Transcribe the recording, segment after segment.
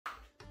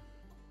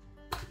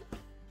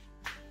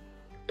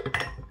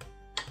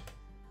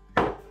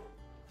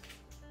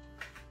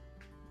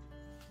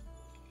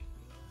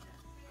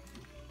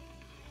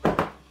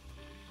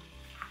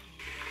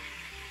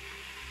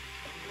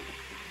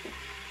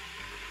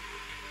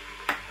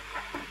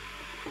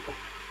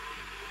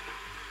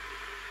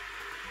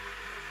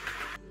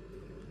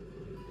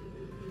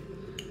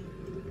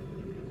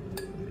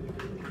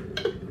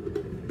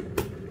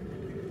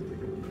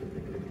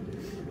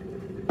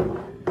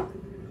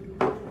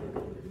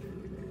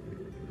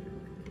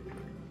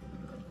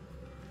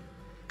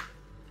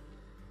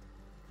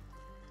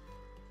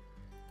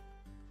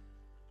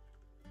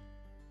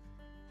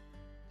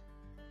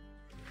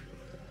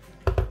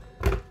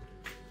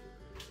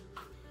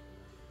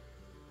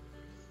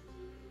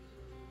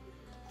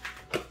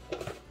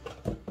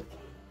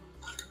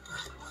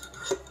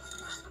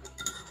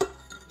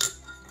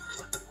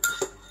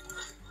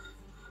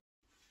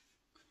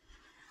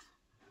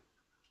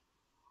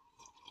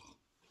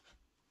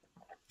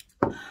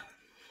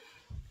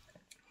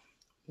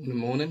in the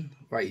morning,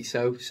 righty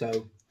so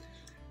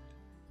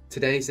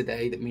today's the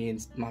day that me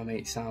and my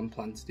mate Sam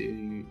plan to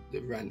do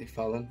the Raad Ny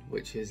Foillan,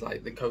 which is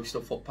like the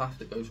coastal footpath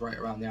that goes right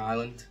around the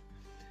island.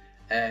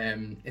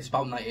 It's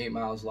about 98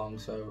 miles long,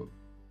 so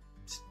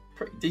it's a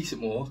pretty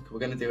decent walk. We're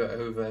going to do it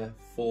over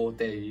 4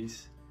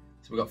 days,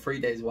 so we've got 3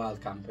 days of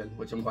wild camping,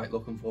 which I'm quite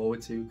looking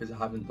forward to because I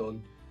haven't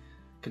done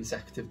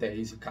consecutive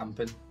days of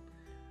camping.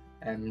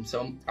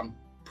 So I'm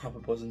proper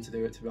buzzing to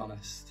do it, to be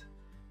honest.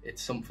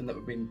 It's something that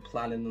we've been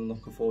planning and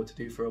looking forward to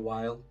do for a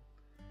while.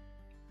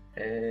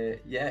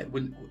 Yeah,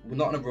 we're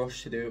not in a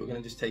rush to do it. We're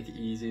going to just take it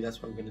easy.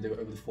 That's why we're going to do it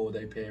over the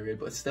 4-day period,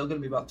 but it's still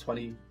going to be about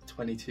 20,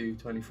 22,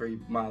 23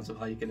 miles of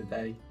hiking a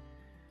day.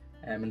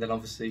 And then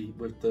obviously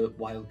with the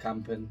wild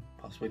camping,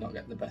 possibly not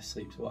getting the best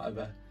sleeps or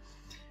whatever.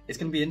 It's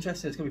going to be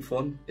interesting, it's going to be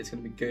fun, it's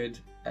going to be good.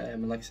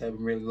 And like I said,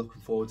 I'm really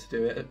looking forward to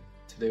do it.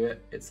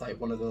 It's like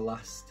one of the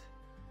last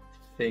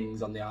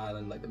things on the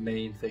island, like the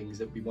main things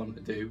that we want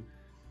to do.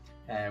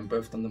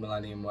 Both done the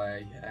Millennium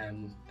Way,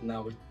 and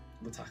now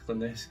we're tackling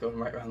this, going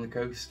right around the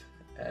coast.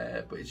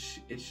 But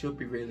it should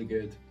be really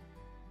good.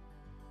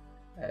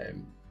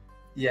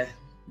 Yeah,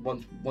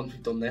 once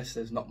we've done this,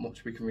 there's not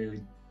much we can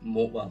really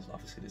well,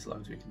 obviously there's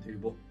loads we can do,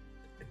 but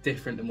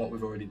different than what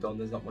we've already done.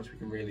 There's not much we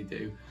can really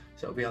do.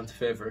 So it'll be on to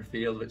further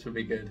afield, which will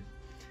be good.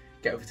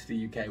 Get over to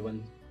the UK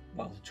when,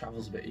 well,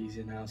 travel's a bit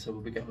easier now, so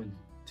we'll be going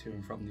to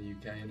and from the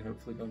UK and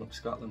hopefully going up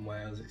Scotland,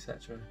 Wales,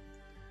 etc.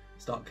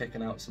 Start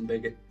kicking out some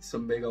big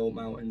old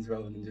mountains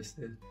rather than just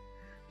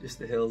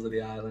the hills of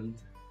the island.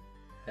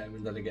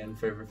 And then again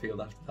further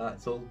afield after that.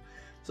 It's all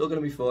going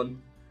to be fun.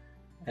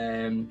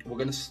 We're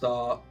going to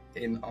start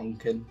in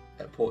Onken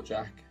at Port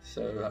Jack,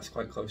 so that's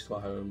quite close to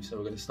our home. So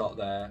we're going to start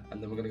there,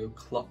 and then we're going to go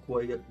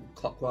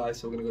clockwise.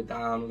 So we're going to go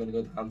down. We're going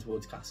to go down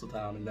towards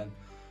Castletown, and then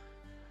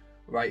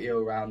right here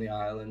around the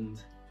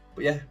island.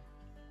 But yeah,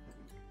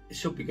 it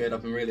should be good.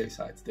 I've been really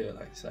excited to do it,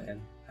 like I was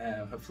saying.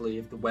 Hopefully,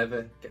 if the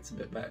weather gets a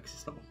bit better, because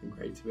it's not looking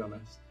great, to be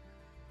honest.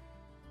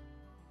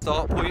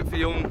 Start point for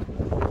young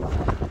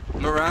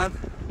Moran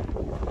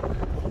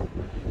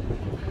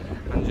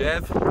and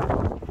Jev.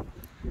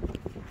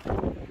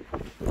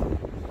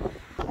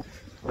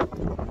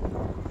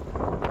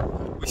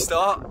 We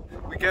start,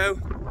 we go.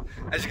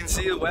 As you can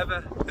see, the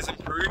weather has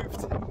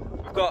improved.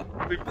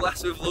 We've been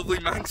blessed with lovely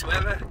Manx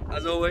weather,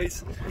 as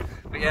always.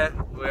 But yeah,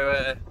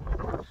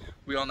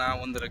 we are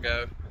now under the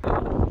go.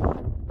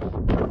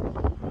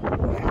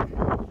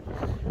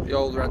 The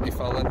old Raad Ny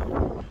Foillan.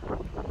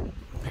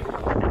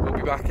 We'll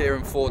be back here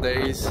in 4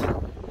 days.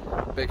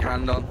 Big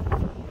hand on.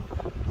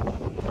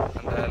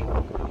 And then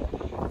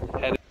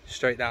head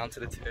straight down to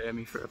the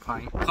Termy for a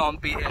pint.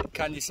 Can't beat it,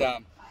 can you,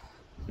 Sam?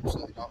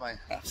 Absolutely not, mate.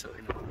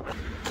 Absolutely not.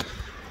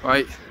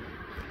 Right,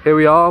 here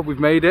we are, we've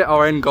made it,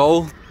 our end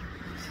goal.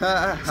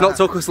 It's not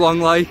took us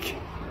long, like,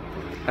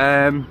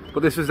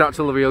 but this was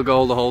actually the real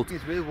goal, the whole...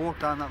 It's really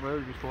walked down that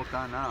road, just walked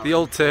down now. The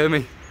old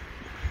Termy.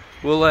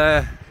 We'll,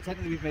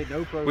 technically we've made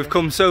no progress. We've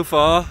come so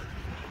far.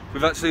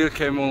 We've actually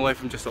came all the way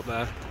from just up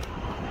there.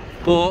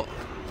 But,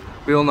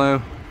 we all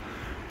know,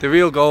 the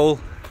real goal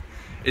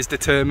is the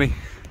Termy.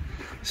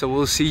 So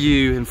we'll see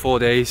you in 4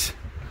 days.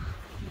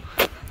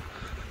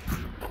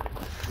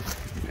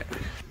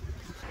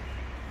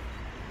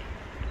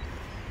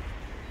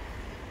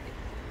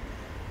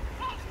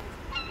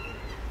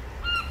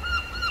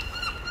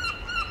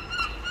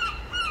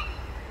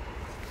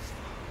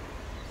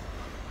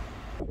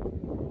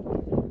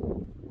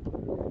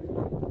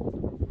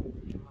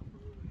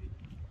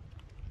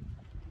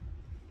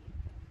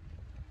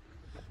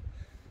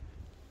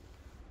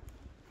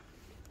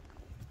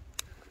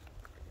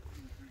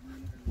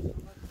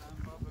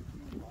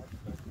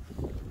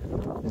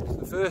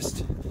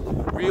 First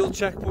real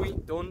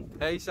checkpoint done,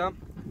 hey Sam?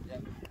 Yeah.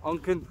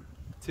 Onken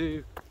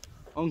to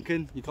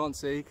Onken, you can't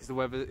see because the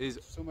weather is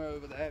somewhere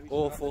over there.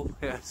 Awful,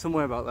 yeah,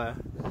 somewhere about there.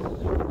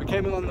 We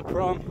came in on the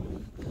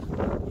prom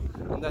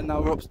and then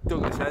now we're up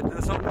Douglas Head.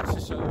 There's not much to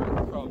show on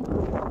the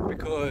prom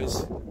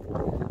because a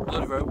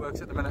lot of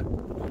roadworks at the minute.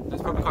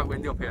 It's probably quite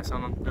windy up here, so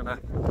I'm gonna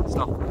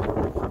stop.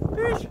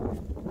 Let's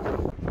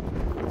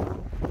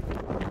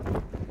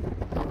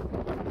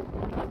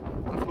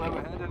where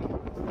we're heading.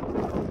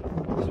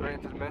 Straight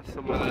into the mist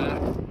somewhere there.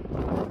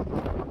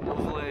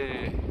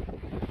 Lovely.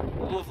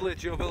 Lovely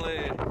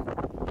jubilee.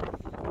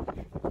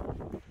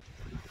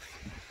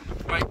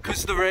 Right,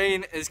 because the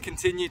rain has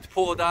continued to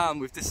pour down,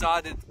 we've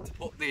decided to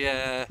put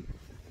the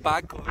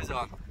bag covers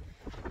on.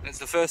 And it's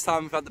the first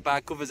time we've had the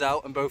bag covers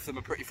out, and both of them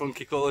are pretty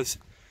funky colours.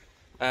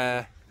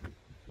 Mine's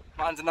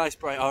a nice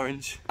bright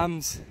orange.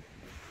 Sam's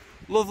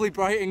lovely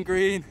bright and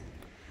green.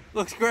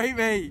 Looks great,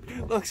 mate.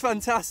 Looks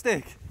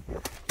fantastic.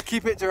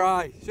 Keep it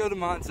dry. Show them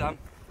mine, Sam.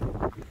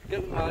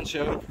 Get the man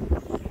shown.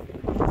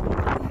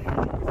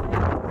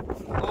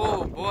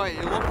 Oh boy,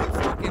 you're looking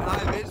fucking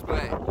high vis,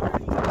 mate.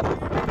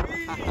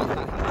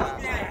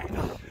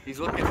 He's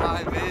looking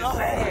high vis.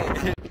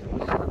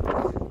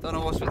 Don't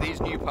know what's with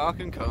these new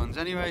parking cones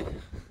anyway.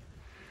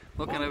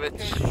 Looking a bit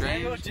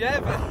strange.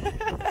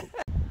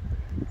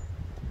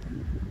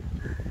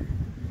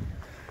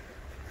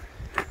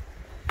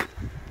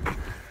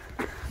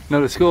 Know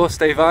the score,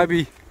 stay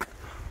vibey.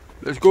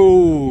 Let's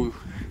go.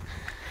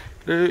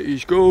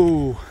 Let's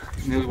go.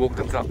 Nearly walked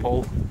into that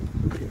pole.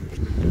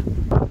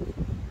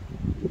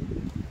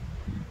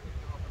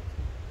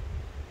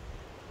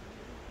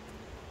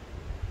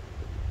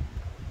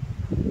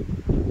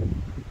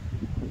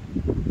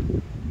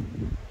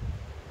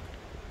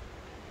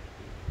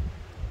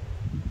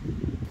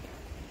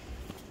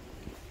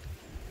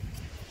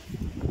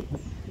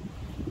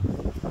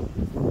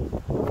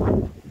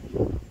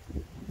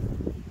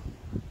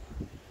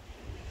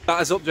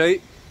 That is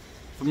update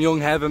from young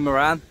Hev and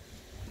Moran.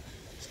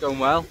 It's going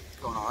well. It's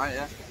going alright,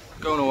 yeah.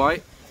 Going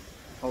alright.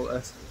 Hold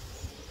this.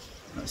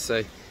 Let's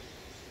see.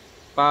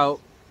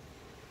 About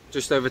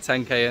just over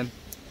 10k in.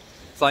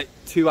 It's like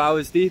 2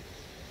 hours deep.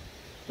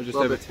 Or just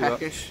over 2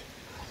 hours.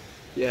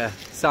 Yeah.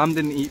 Sam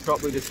didn't eat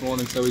properly this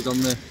morning, so he's on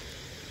the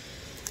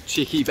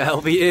cheeky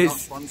bell beaters. Not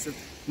sponsored.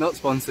 Not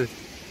sponsored.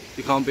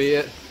 You can't beat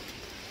it.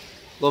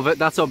 Love it.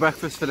 That's our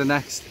breakfast for the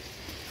next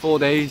 4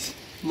 days.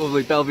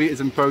 Lovely bell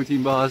beaters and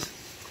protein bars.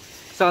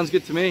 Sounds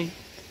good to me.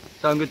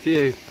 Sound good to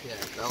you? Yeah,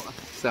 Delta.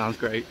 Sounds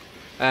great.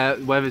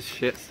 Weather's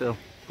shit still.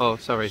 Oh,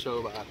 sorry.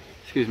 So bad.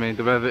 Excuse me,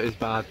 the weather is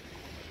bad.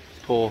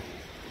 It's poor.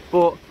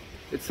 But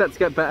it's set to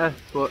get better,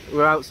 but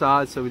we're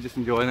outside, so we're just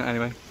enjoying it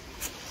anyway.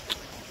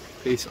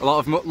 Peace. A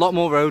lot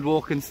more road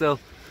walking still.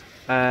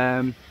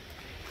 But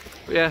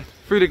yeah,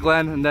 through the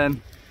glen, and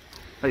then,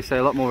 like I say,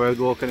 a lot more road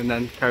walking, and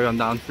then carry on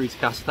down through to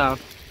Castletown.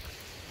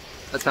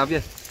 Let's have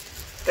you.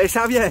 Let's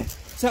have you,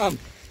 Sam.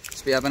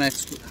 Let's be having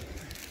it.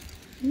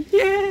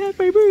 Yeah,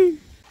 baby.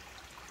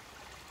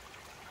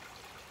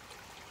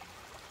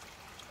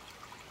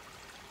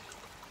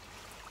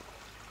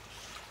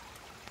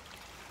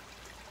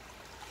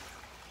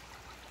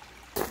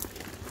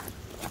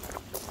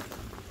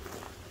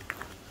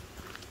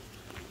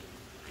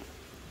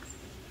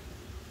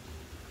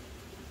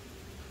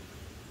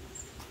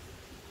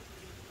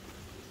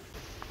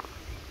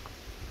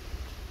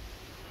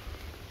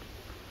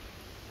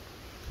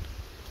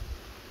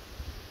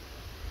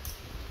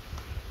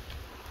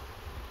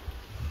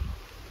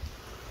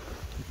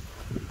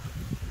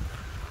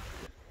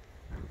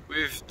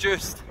 We've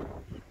just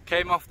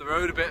came off the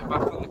road a bit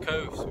back on the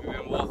coast. We've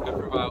been walking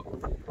for about,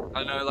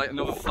 I don't know, like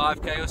another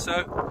 5k or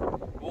so.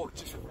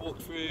 Just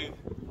walked through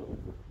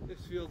this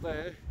field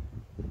there.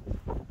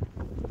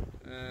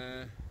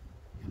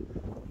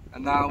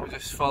 And now we're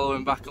just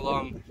following back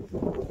along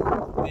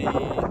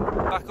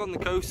back on the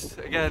coast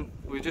again.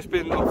 We've just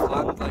been off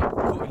land, like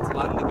cut into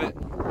land a bit.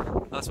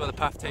 That's where the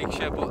path takes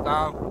you, but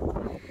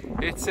now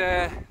it's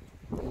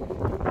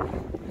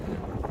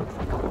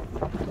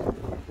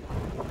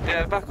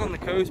yeah, back on the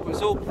coast, but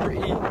it's all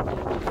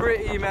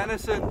pretty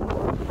menacing.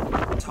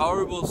 It's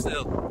horrible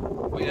still,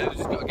 but yeah, we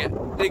just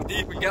gotta dig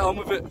deep and get on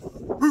with it.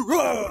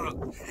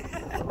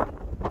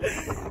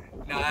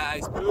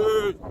 Nice,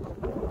 good.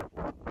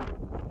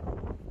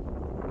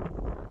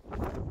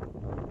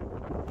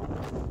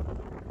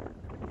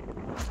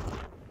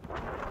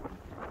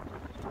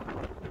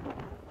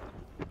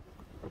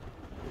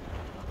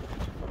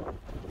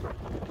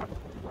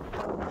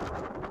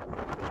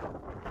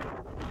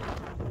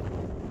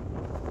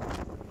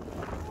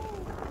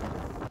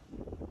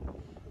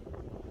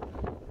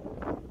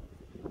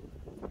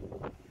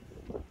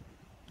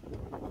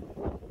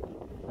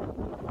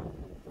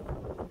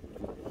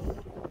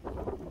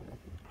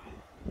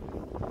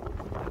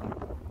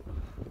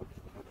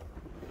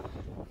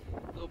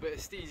 Bit of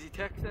steezy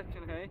tech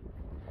section, hey?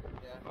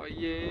 Yeah. Oh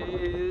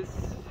yes.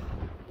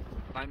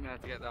 Nightmare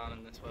to get down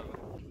in this weather.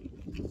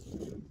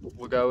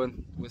 We're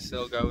going. We're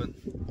still going.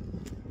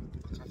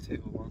 I can't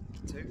take one.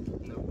 Two?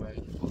 No way.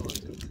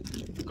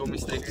 Gummy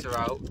stakes are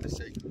out.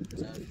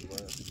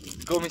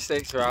 Gummy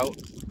stakes are out.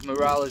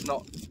 Morale is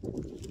not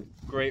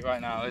great right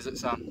now, is it,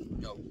 Sam?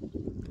 No.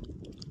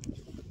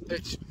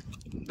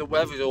 The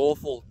weather's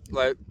awful.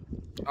 Like,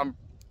 I'm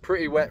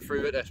pretty wet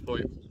through at this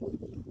point.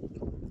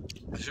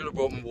 I should have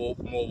brought my more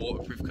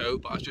waterproof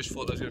coat, but I just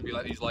thought there was going to be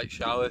like these light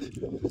showers.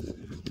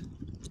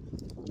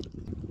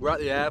 We're at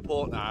the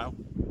airport now.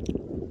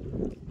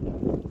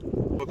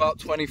 We're about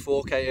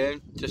 24k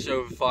in, just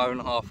over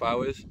 5.5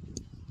 hours.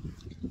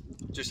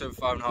 Just over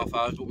 5.5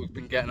 hours, but we've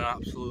been getting an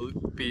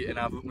absolute beating,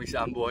 haven't we,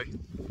 Sam boy?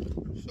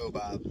 So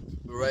bad.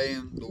 The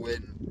rain, the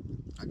wind,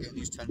 and getting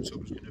these tents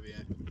up is going to be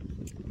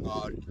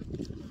hard.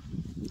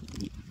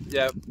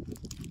 Yeah,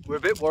 we're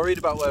a bit worried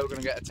about where we're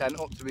going to get a tent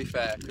up, to be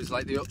fair, because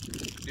like the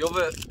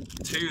other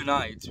 2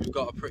 nights we've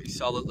got a pretty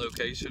solid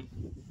location.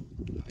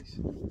 Nice.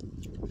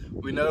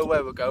 We know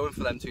where we're going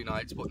for them 2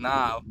 nights, but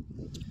now,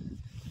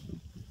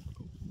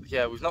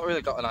 yeah, we've not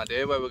really got an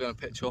idea where we're going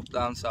to pitch up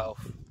down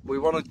south. We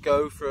want to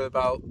go for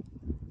about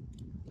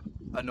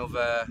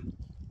another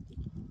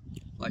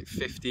like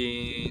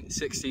 15,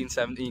 16,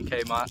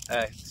 17k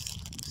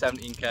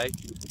 17k.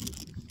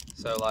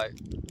 So like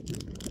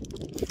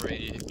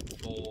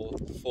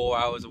 4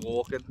 hours of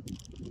walking.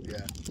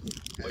 Yeah.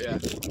 But yeah,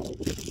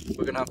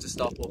 we're gonna have to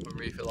stop up and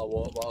refill our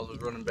water bottles.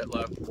 We're running a bit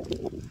low.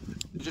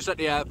 Just at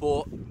the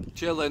airport,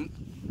 chilling,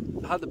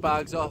 had the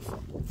bags off,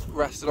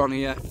 rested on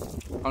here.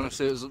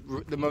 Honestly, it was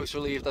the most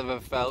relieved I've ever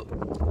felt.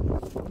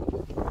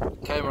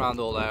 Came around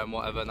all there and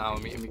whatever. Now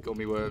I'm eating my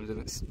gummy worms,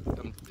 and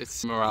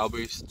it's morale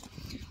boost.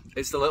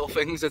 It's the little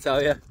things, I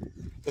tell you.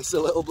 It's the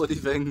little bloody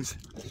things.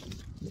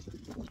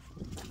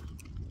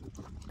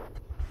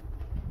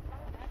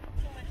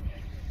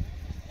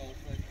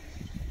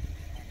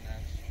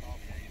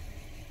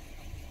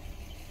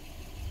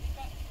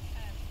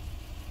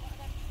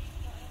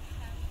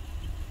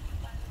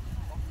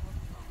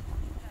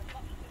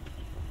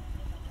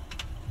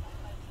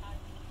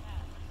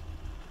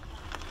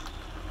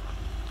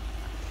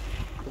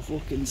 The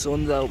fucking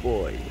sun's out,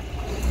 boy.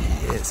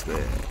 Yes,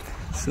 man.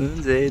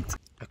 Sun's out.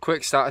 A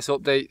quick status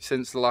update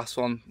since the last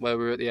one where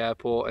we were at the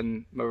airport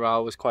and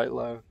morale was quite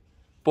low.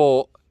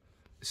 But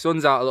the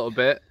sun's out a little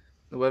bit.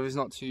 The weather's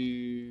not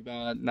too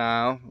bad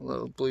now. A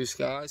little blue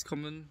skies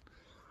coming.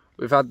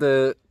 We've had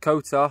the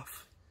coats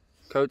off.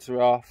 Coats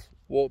are off.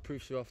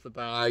 Waterproofs are off the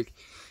bag.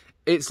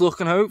 It's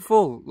looking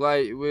hopeful.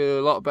 Like, we're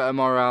a lot better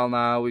morale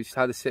now. We've just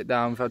had to sit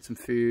down. We've had some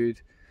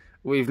food.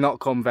 We've not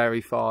come very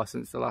far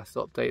since the last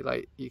update.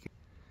 Like, you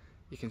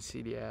can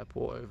see the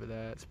airport over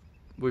there.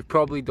 We've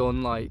probably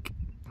done like,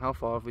 how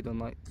far have we done?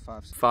 Like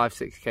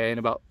 5-6k in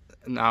about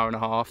an hour and a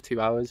half, 2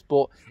 hours.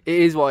 But it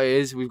is what it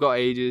is. We've got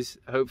ages.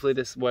 Hopefully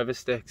this weather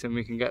sticks and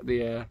we can get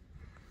the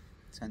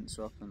Tents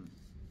up and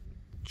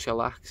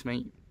chillax,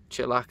 mate.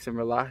 Chillax and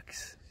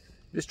relax.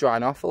 Just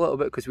drying off a little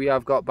bit because we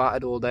have got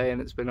battered all day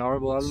and it's been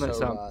horrible, hasn't it,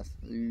 Sam? Bad.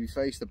 We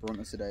faced the brunt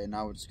of today and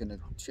now we're just going to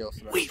chill for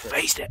the rest We of it.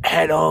 faced it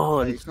head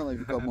on! Like, it's not like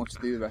we've got much to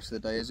do the rest of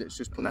the day, is it? It's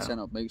just put the tent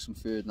up, make some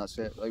food and that's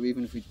it. Like,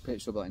 even if we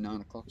pitched up at like 9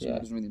 o'clock, it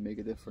doesn't really make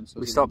a difference.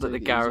 We stopped at the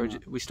garage.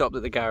 We stopped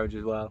at the garage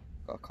as well.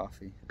 Got a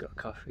coffee. Got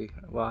coffee.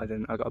 Well, I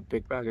didn't. I got a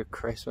big bag of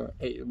crisps. I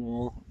ate them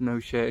all. No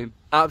shame.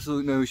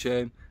 Absolute no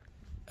shame.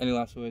 Any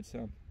last words,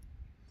 Sam?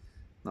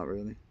 Not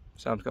really.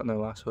 Sam's got no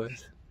last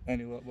words.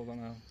 Any what about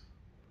now?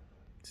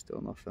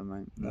 Still nothing,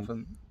 mate.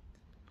 Nothing.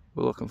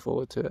 We're looking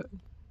forward to it.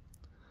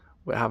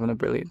 We're having a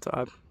brilliant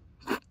time.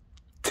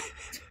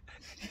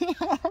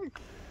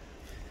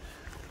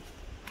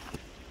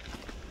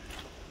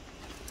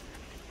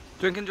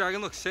 Drinking Dragon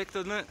looks sick,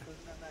 doesn't it?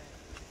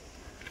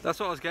 That's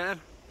what I was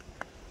getting.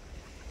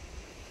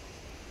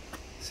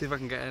 See if I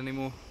can get any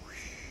more.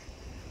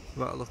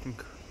 Without looking.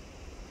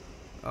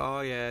 Oh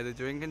yeah, the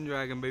Drinking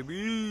Dragon,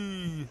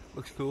 baby.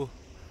 Looks cool.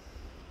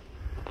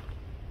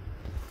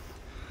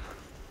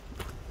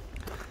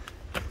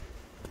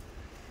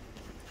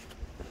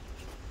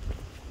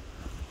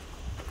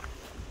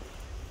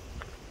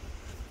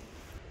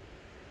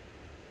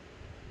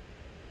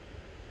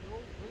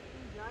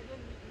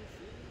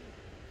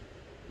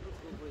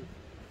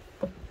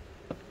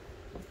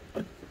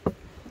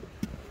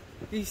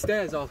 These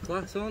stairs are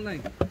class, aren't they?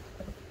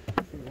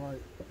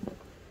 Right.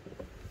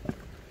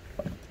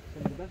 Some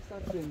of the best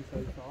I've seen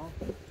so far.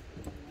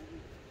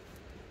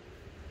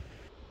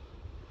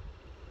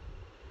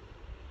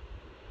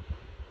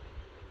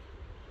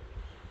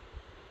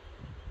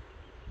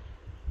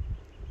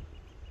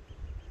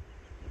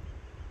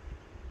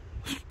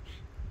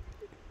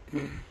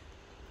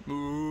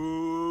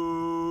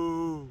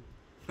 Moo!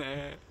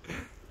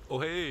 Oh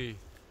hey!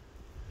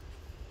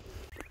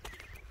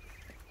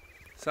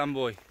 Sam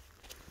boy.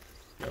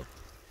 Yo.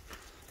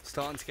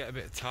 Starting to get a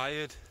bit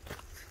tired.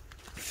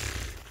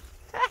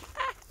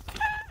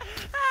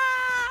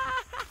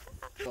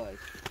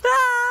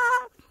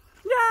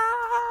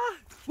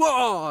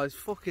 Whoa! I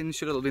fucking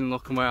should have been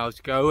looking where I was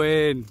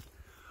going.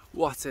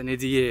 What an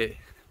idiot!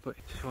 But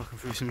just walking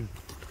through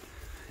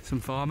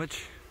some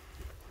farmage.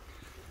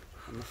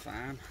 On the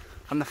farm.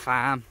 On the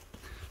farm.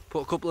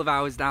 Put a couple of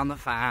hours down the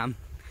farm,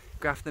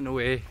 grafting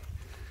away.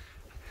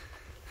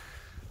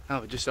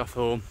 Now we're just off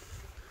home.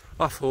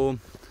 Off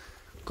home.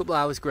 A couple of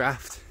hours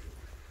graft.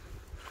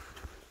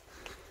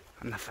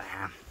 On the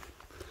farm.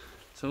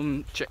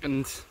 Some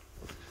chickens.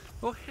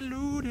 Oh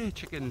hello there,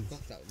 chickens.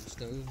 Fuck that with the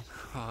stove.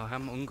 Oh,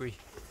 I'm hungry.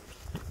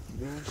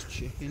 Roast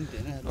chicken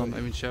dinner. Oh, I'm not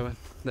even showing.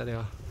 There they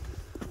are.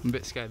 I'm a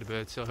bit scared of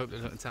birds, so I hope they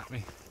don't attack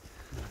me.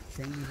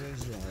 Friendly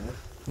birds as well.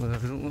 Well,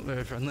 they don't look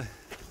very friendly.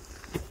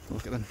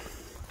 Look at them.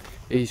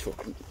 He's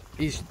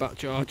back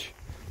charge.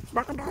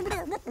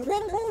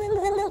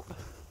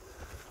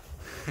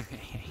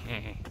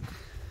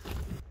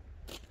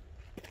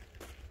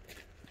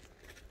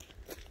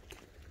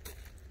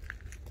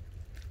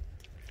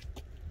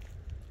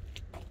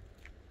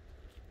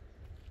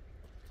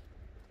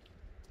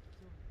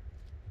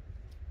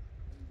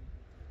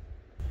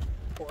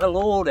 Oh,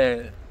 hello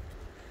there.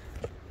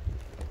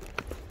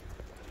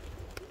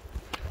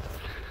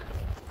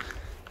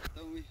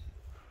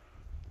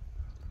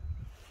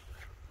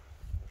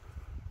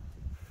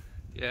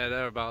 Yeah,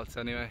 thereabouts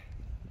anyway.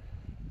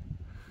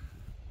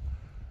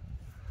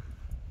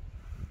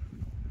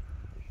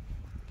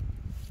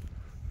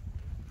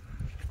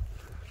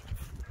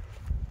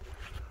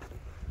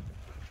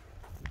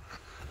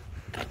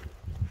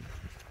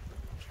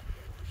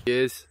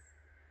 Cheers.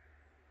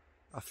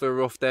 After a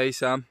rough day,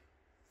 Sam.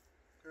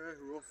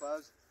 Rough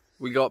as.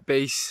 We got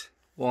base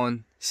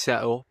one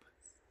set up.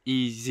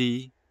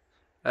 Easy.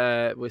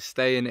 We're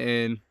staying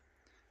in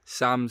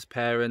Sam's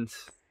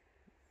parents,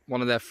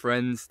 one of their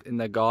friends in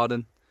their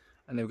garden,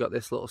 and they've got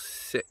this little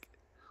sick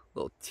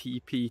little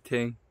teepee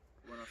thing.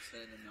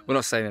 We're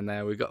not staying in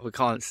there. We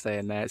can't stay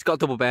in there. It's got a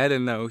double bed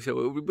in though, so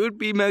it would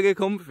be mega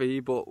comfy.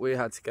 But we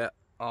had to get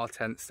our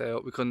tent stay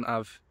up. We couldn't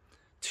have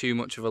too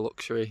much of a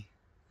luxury.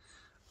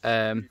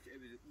 Really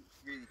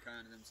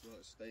kind of them to let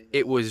us stay here.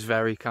 It was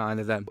very kind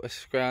of them.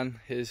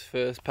 Scran his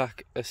first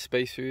pack of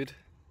space food.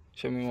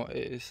 Show me what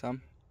it is,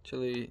 Sam.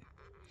 Chili.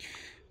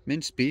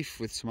 Minced beef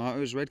with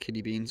tomatoes, red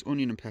kidney beans,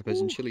 onion and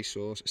peppers, and chilli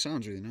sauce. It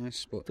sounds really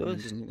nice, but It I mean, does.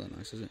 it doesn't look that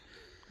nice, does it?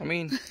 I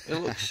mean, it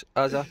looks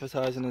as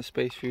appetising as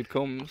space food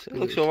comes. It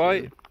looks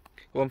alright.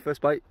 Go on,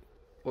 first bite.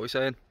 What are we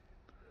saying?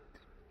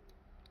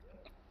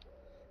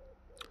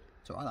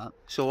 So like that.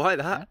 So like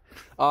that.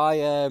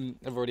 Yeah.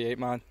 I've already ate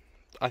mine.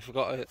 I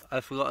forgot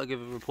to give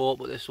a report,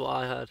 but this is what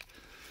I had.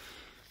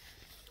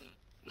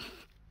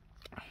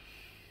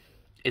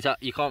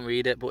 You can't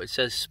read it, but it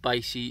says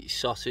spicy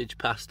sausage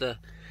pasta,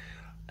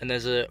 and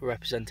there's a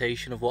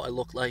representation of what it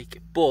looked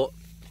like. But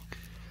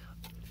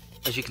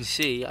as you can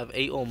see, I've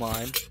ate all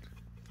mine,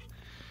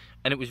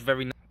 and it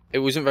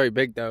wasn't very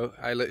big though.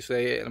 I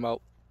literally ate it in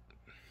about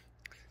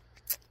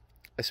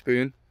a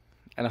spoon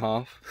and a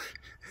half.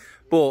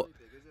 But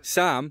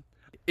Sam,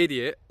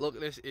 idiot, look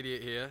at this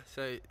idiot here.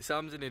 So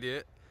Sam's an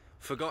idiot,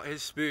 forgot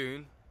his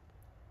spoon,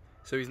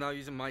 so he's now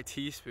using my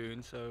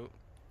teaspoon. So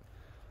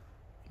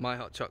my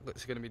hot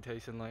chocolate's gonna be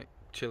tasting like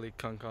chili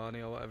con carne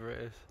or whatever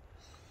it is.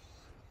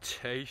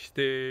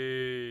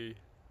 Tasty.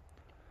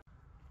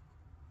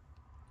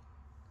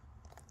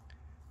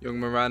 Young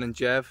Moran and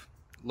Jev,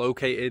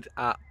 located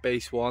at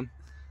base 1.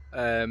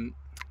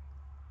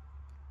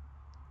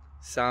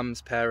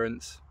 Sam's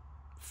parents,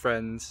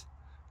 friends,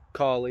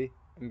 Carly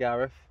and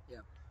Gareth.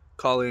 Yeah.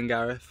 Carly and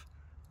Gareth,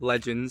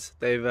 legends.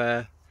 They've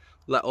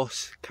let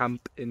us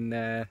camp in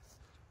their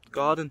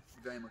garden.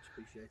 Very much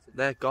appreciated.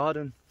 Their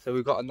garden. So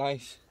we've got a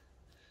nice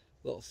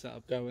little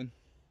setup going.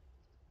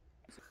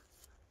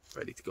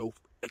 Ready to go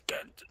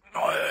again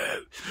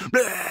tonight.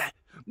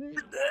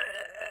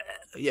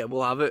 Yeah,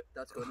 we'll have it.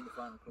 That's going in the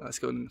final cut. Let's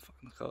go in the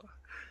final cut.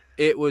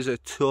 It was a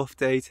tough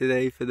day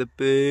today for the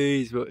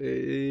boys, but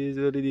it is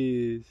what it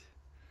is.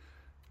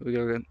 We're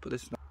going to put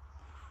this.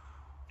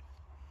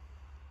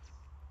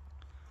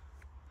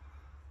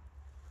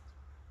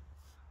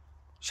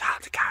 Shout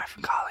out to Gareth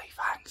and Carly,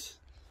 thanks.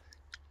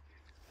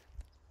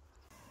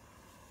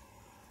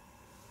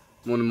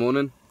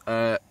 Morning.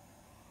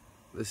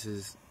 This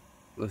is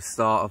the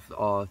start of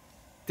our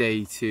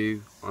day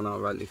 2 on our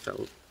Raad Ny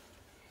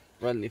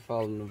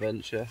Foillan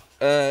adventure.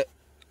 I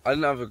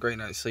didn't have a great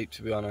night's sleep,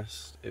 to be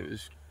honest. It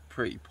was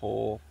pretty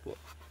poor, but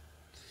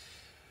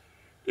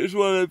it's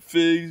one of them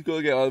things,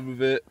 gotta get on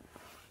with it.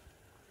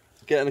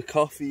 Getting a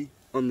coffee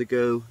on the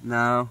go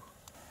now.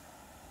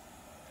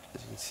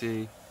 As you can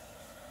see,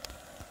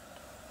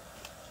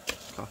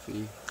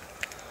 coffee,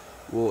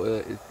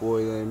 water is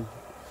boiling,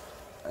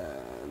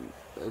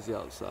 there's the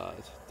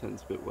outside,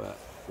 tends a bit wet,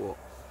 but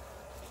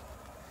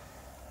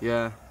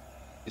yeah,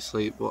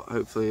 sleep, but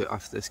hopefully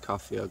after this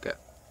coffee I'll get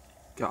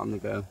on the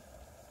go.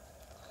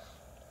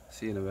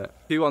 See you in a bit.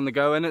 2 on the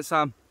go, innit,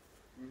 Sam?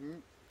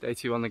 Day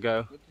 2 on the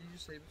go. What did you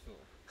just say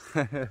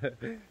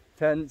before?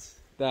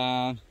 Tents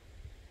down,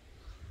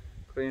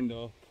 cleaned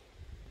up,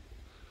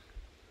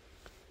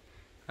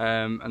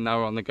 and now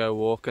we're on the go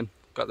walking.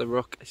 Got the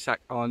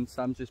rucksack on.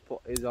 Sam just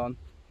put his on.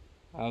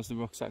 How's the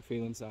rucksack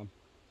feeling, Sam?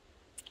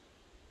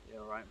 Yeah,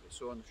 alright, but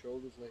sore on the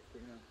shoulders lately,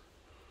 you know.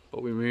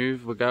 But we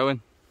move, we're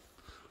going.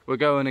 We're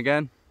going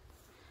again.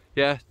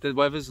 Yeah, the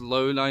weather's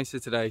low nicer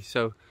today,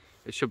 so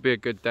it should be a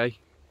good day.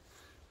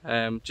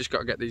 Just got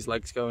to get these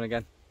legs going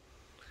again,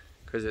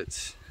 because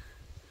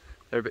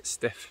they're a bit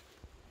stiff,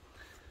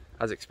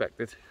 as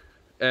expected.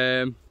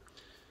 Yeah,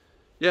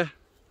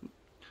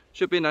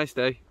 should be a nice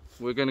day.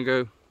 We're gonna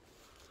go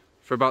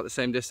for about the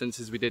same distance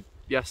as we did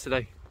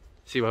yesterday.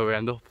 See where we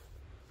end up.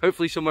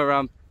 Hopefully somewhere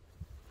around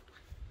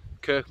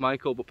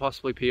Kirkmichael, but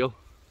possibly Peel.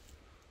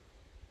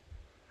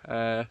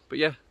 But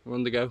yeah, we're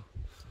on the go.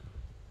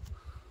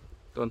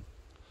 Done.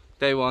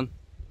 Day 1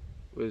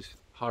 was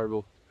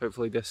horrible.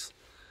 Hopefully this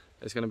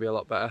is going to be a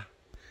lot better.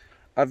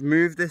 I've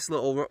moved this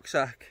little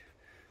rucksack,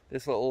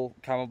 this little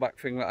camelback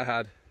thing that I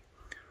had,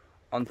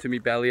 onto my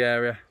belly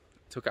area.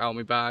 Took it out of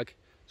my bag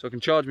so I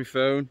can charge my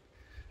phone,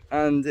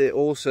 and it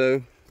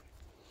also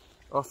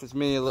offers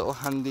me a little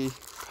handy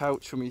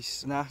pouch for my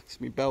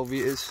snacks, my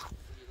Belvitas,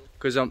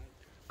 because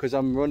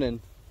I'm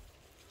running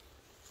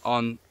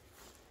on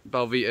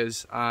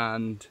Belvitas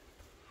and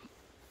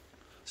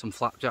some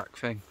flapjack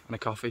thing and a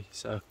coffee,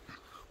 so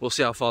we'll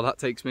see how far that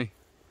takes me.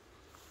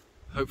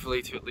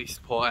 Hopefully to at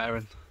least Port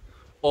Erin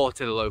or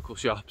to the local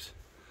shops.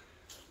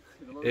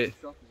 The local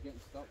shop is getting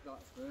stocked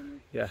out firmly.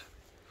 Yeah,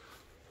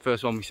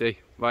 first one we see.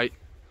 Right,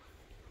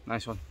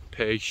 nice one.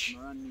 Peace.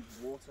 Moran needs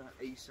water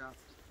ASAP.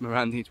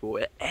 Moran needs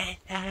water.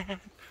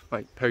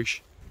 Right,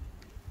 peace.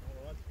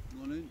 Alright,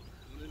 morning.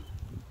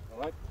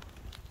 Alright.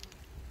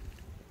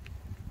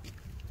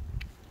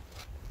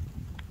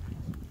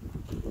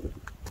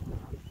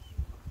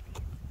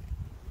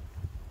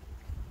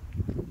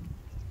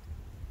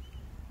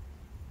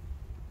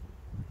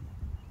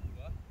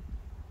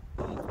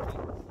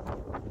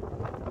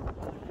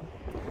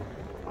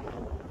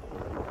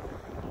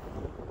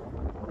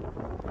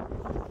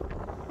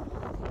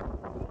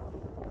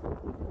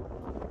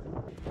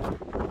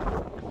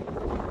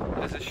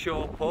 the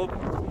Shore pub.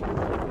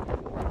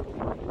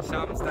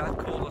 Sam's dad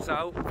called us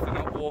out for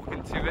not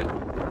walking to it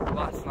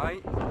last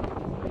night,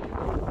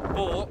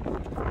 but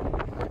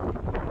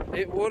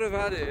it would have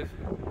added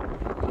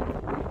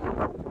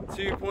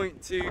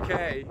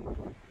 2.2k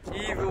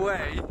either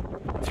way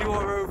to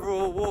our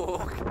overall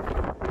walk,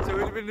 so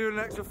we'd have been doing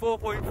an extra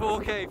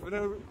 4.4k for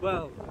no,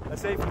 well, I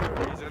say for no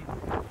reason.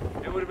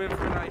 It would have been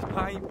for a nice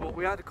pint, but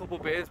we had a couple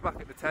of beers back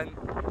at the tent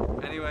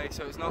anyway,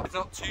 so it's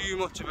not too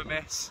much of a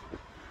miss.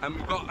 And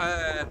we've got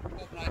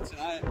pub night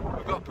tonight.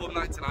 We've got a pub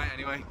night tonight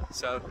anyway,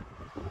 so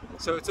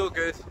it's all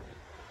good.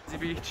 The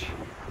beach,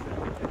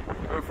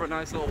 going for a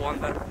nice little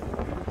wander.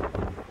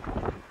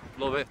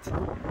 Love it.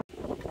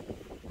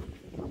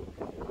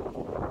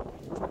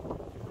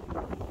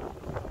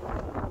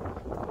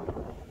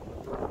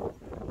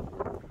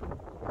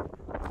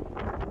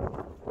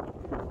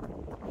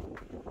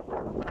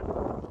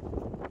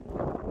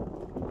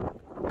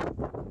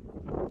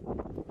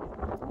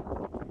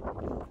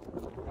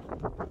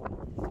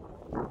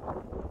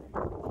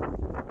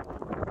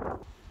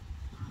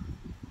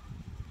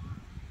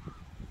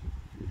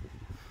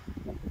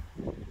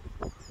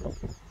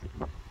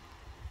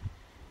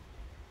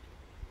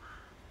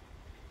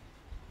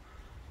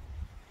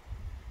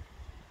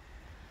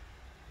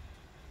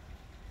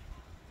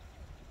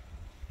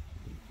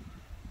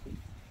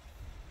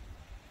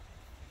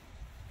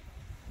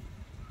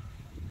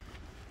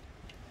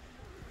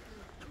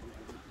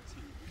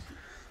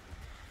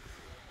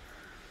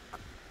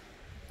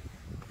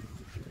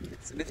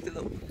 It's a nifty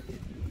little.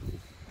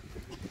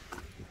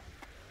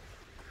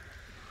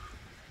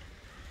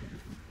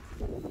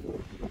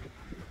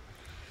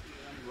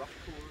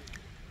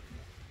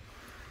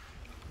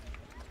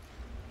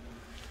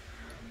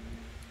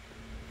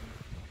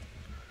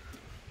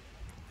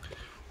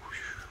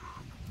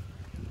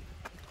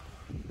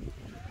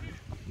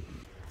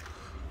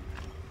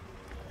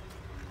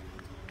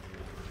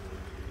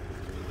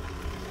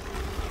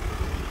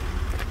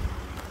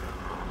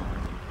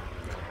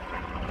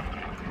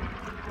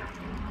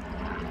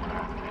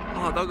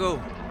 Oh, doggo.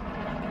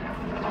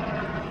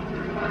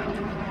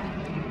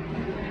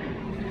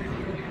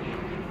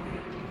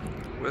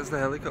 Where's the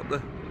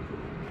helicopter?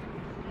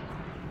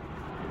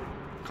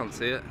 Can't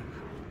see it.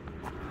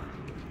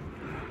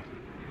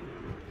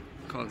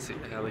 Can't see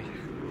the heli.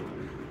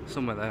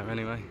 Somewhere there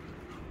anyway.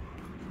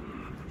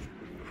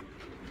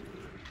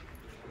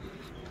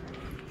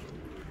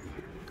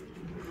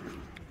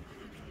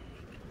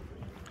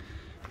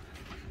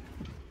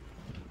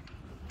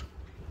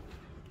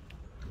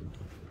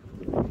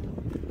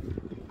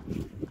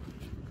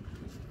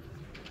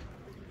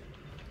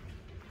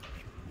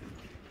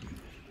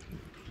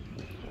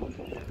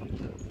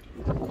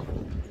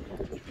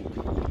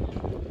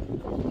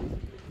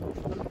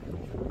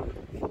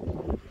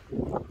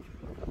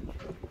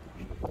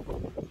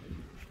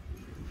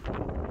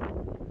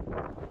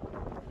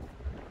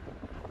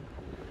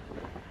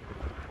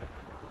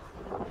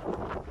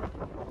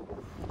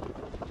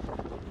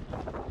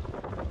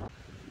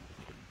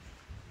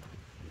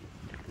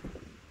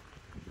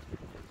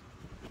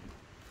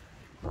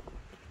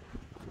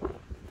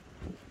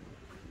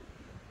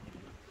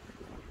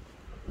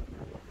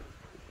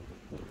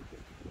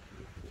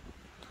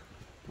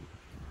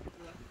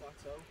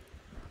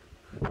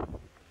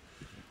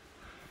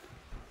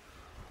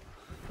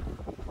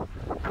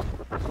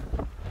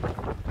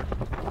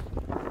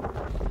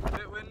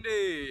 Bit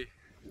windy,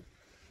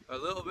 a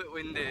little bit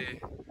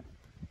windy,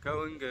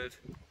 going good,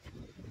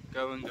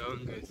 going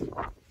good.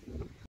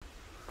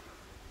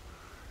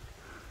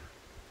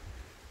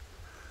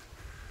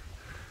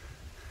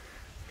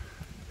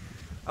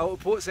 Out at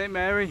Port St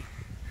Mary,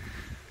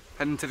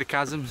 heading to the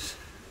chasms.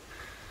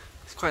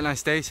 It's quite a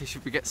nice day, so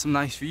should we get some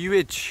nice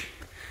viewage,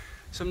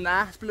 some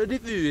nice bloody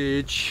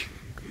viewage.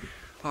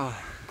 Oh,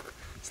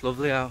 it's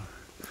lovely out.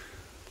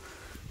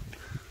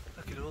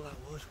 Look at all that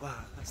wood, wow,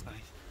 that's nice.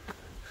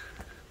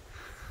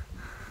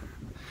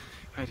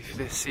 Ready for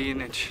this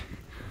scenage,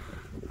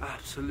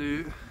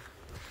 absolute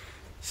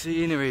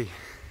scenery.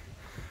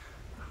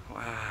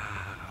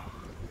 Wow,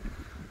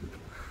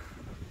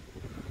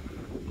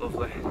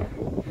 lovely,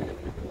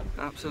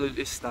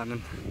 absolutely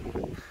stunning.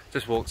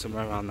 Just walk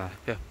somewhere around there,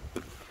 yeah.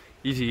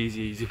 Easy,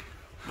 easy, easy.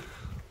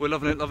 We're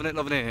loving it, loving it,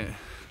 loving it.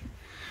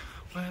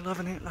 We're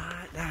loving it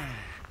like that.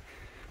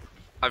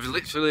 I've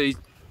literally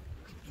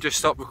just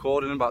stopped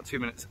recording about 2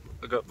 minutes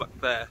ago back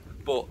there,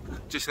 but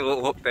just a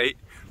little update.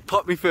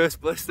 Popped my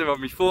first blister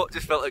on my foot,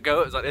 just felt it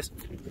go, it was like this.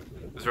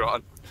 It was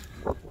rotten.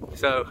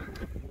 So,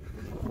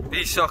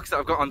 these socks that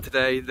I've got on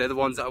today, they're the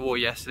ones that I wore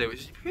yesterday,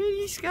 which is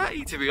pretty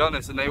scatty to be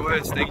honest, and they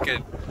were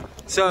stinking.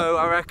 So,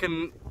 I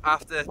reckon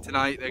after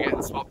tonight they're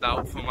getting swapped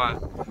out for my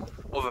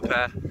other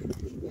pair.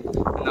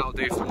 And that'll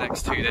do for the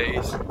next 2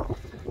 days.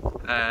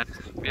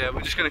 Yeah,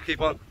 we're just going to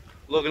keep on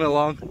lugging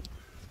along.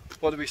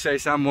 What did we say,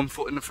 Sam? 1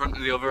 foot in the front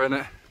of the other,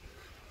 innit?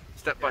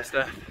 Step by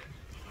step.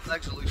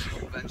 Legs will loosen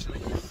up eventually.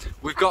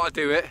 We've got to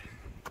do it.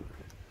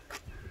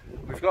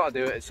 We've got to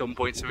do it at some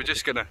point, so we're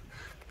just going to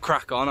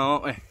crack on,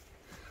 aren't we?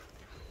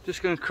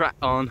 Just going to crack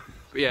on.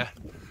 But yeah,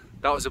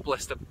 That was a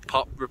blister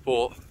pop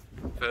report.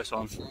 First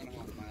one.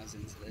 4.5 miles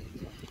in today.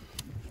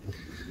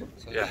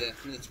 So Yeah.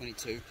 another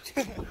 22.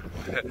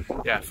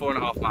 Yeah,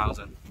 4.5 miles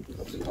in.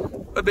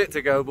 A bit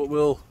to go, but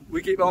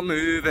we keep on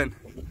moving.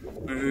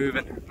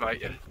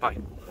 Right, yeah, bye.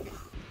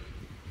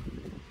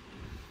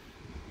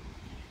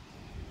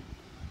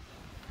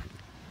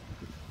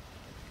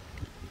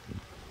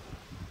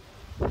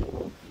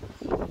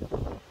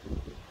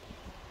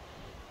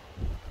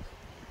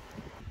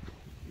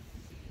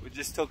 We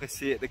just took a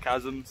seat at the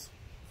chasms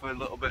for a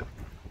little bit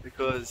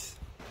because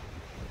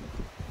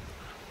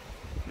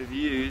the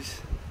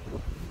views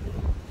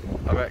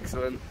are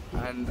excellent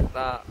and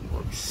that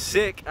looks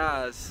sick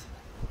as.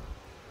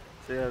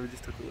 So yeah, we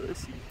just took a little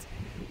seat.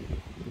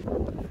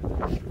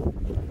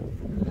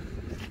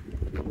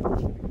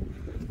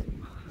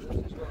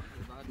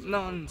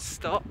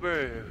 Non-stop,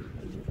 bro.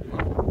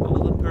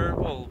 All the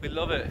purple, we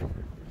love it.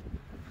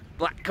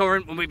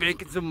 Blackcurrant, we'll be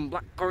making some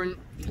blackcurrant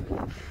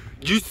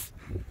juice.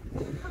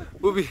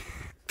 We'll be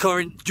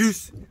currant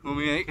juice. We'll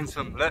be making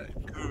some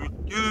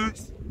blackcurrant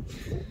juice.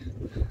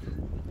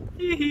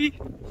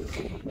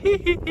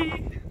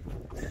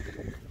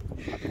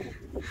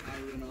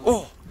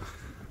 Oh!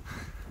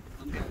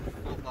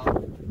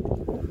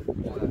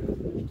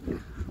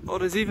 Oh,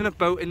 there's even a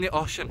boat in the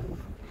ocean.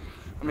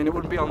 I mean, it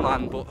wouldn't be on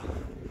land, but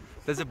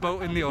there's a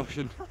boat in the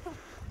ocean.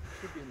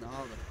 Could be in the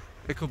harbour.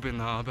 It could be in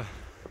the harbour.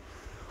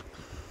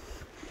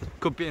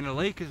 Could be in a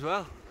lake as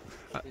well.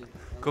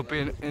 Could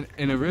be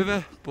in a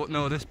river, but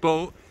no, this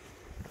boat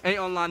ain't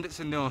on land, it's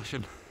in the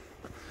ocean.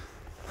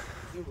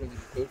 No really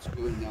boats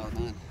going in the Isle of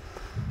Man.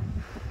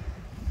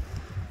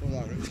 Oh,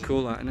 that It's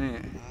cool, that, isn't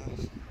it?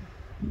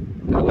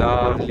 Nice.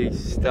 Lovely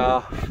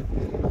stuff.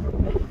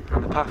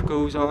 And the path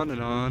goes on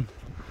and on.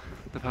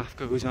 The path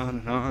goes on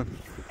and on.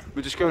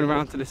 We're just going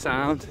around to the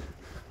sound.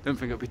 Don't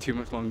think it'll be too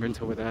much longer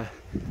until we're there.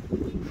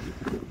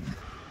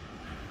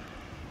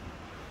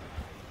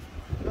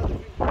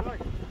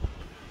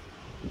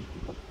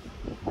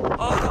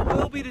 Oh, that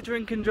will be the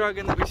drinking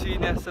dragon that we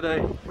seen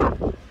yesterday.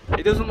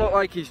 He doesn't look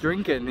like he's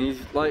drinking. He's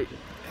like,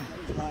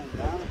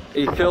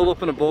 he's curled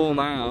up in a ball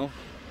now.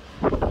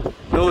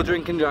 No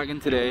drinking dragon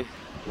today.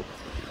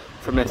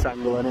 From this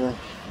angle anyway.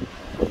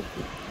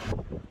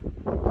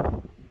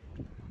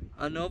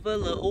 Another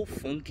little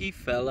funky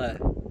fella.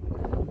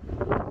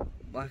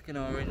 Black and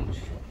orange.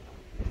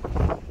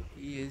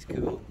 He is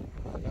cool.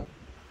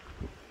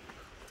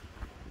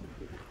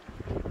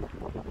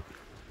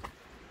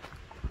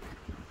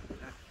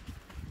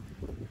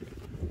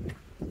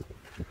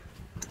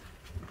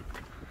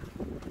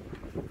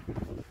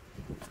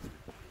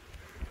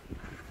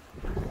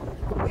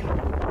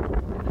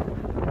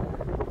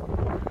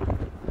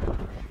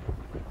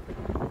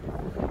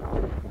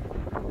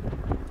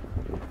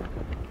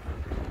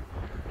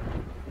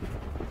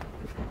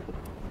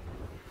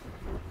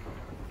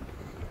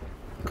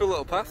 Cool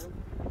little path.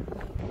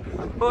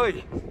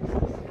 Oi,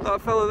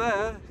 that fella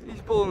there,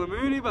 he's pulling a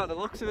Mooney by the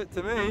looks of it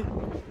to me.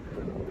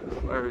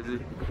 Where is he?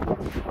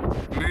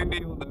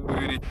 Mooney or no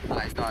Mooney? Nah,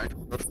 he's not.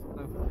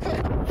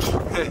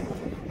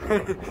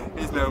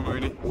 He's no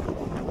Mooney.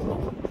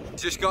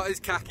 He's just got his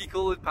khaki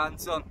coloured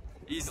pants on.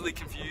 Easily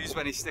confused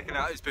when he's sticking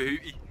out his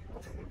bahootie.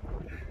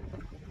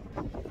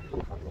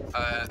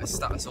 A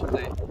status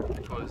update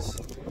because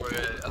we're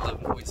at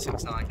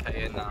 11.69k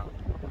in now.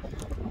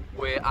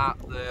 We're at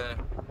the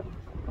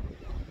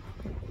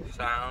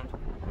sound.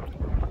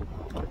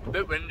 A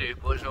bit windy,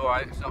 but it's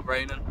alright, it's not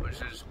raining, which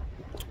is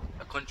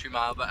a country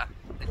mile better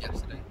than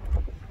yesterday.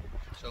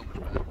 So much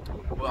better.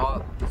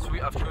 Well, the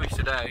sweet of choice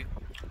today.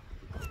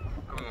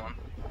 Come on.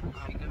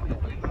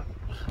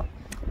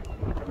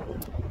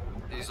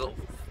 These little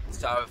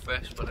sour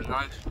fish, but they're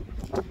nice.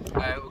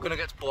 We're gonna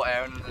get to Port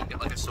Ayres and then get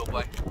like a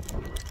subway.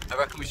 I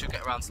reckon we should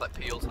get around to like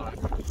Peel tonight.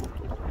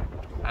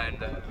 And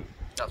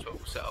that's where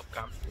we'll set up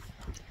camp.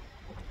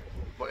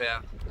 But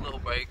yeah, little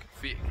break,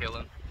 feet are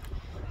killing.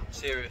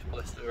 Serious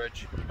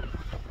blisterage,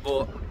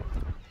 but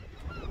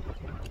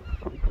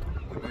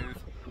we move.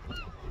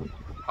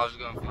 How's it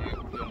going for you,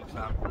 young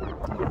Sam?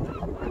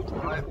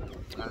 Alright.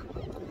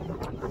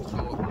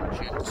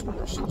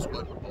 So,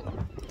 split, but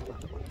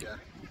yeah,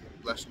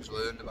 lessons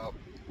learned about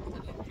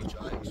each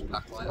hikes,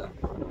 pack lighter,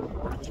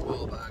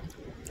 spoil bag,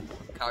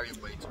 carrying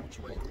way too much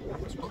weight,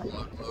 just put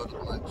load on the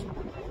legs.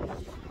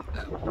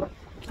 Yeah.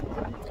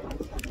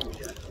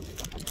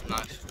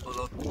 Nice,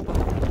 pull up.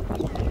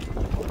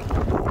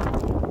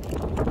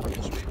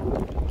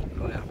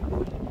 Oh yeah.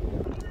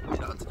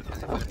 Shout out to the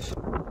fizzy fish.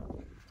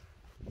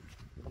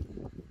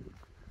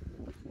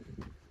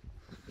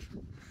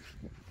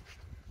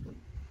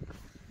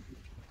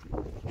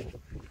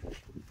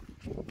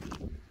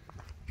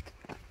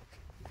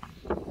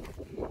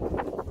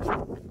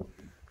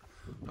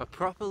 A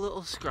proper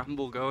little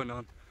scramble going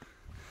on.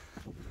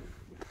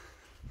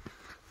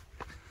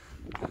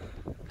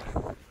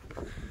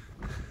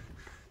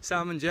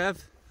 Sam and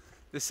Jev,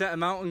 the set of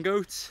mountain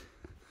goats,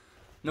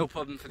 no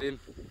problem for them.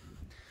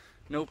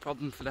 No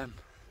problem for them.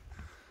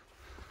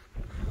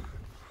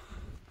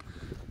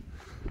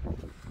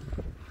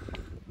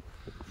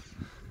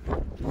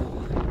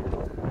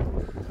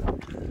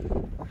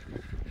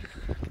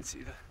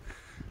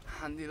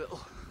 handy little...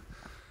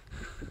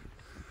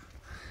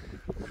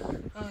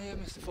 Oh yeah,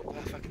 Mr.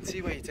 Footpath, I can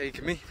see where you're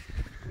taking me.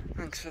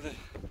 Thanks for the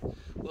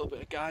little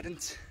bit of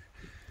guidance.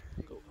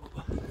 Go.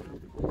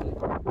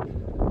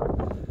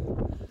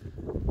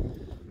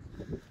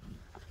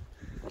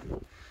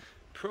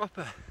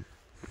 Proper.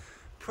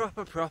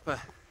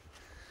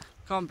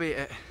 Can't beat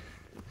it.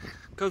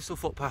 Coastal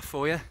footpath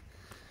for you.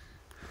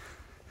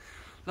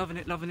 Loving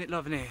it.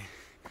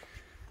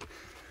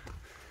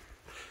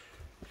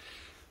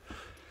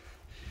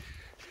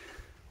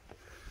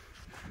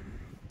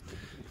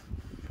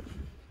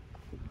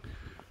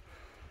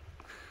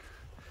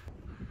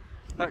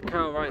 That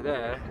cow right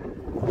there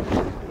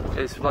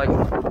is like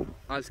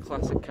as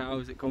classic cow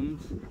as it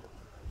comes.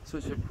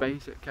 Such a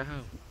basic cow.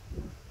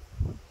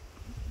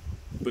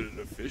 But an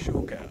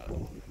official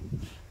cow.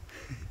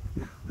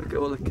 Look at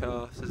all the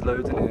cars, there's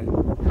loads in here.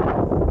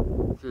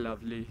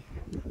 Lovely.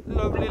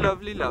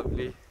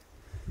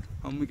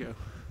 On we go.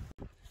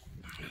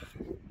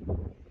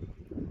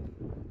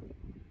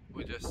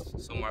 We're just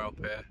somewhere up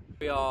here.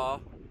 We are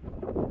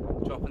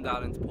dropping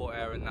down into Port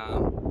Ayres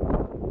now.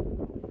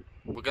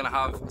 We're gonna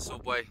have a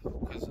Subway,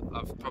 because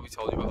I've probably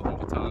told you about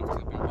 100 times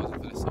because I've been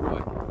buzzing for this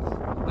Subway.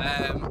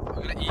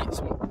 We're gonna eat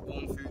some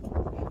warm food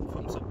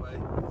from Subway.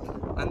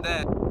 And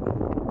then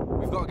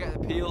we've got to get the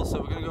peel,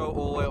 so we're going to go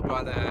all the way up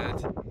Raad Ny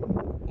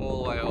Foillan,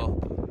 all the way up,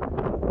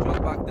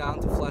 drop back down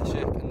to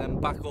Fleshick, and then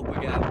back up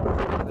again,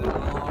 and then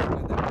along,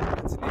 and then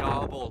it's in the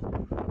Arbol.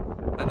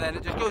 And then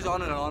it just goes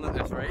on and on at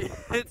this rate.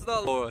 It's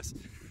not for us.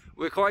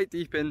 We're quite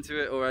deep into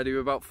it already, we're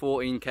about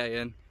 14k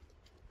in.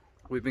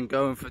 We've been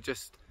going for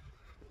just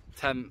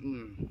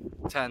 10,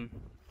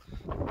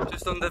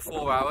 just under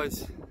 4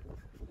 hours.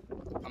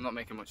 I'm not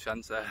making much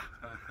sense there.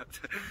 I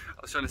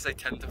was trying to say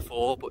 10 to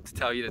 4, but to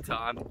tell you the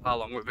time, how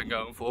long we've been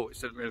going for, which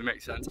didn't really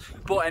make sense.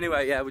 But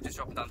anyway, yeah, we're just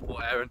dropping down to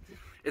Port Ayres.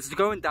 It's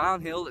going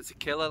downhill, it's a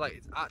killer, like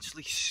it's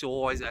actually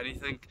sore as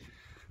anything.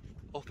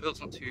 Uphill's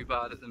not too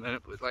bad at the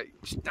minute, but like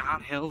just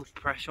downhill,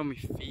 pressure on my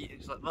feet,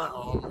 it's like,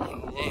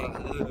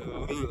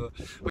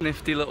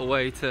 nifty little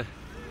way to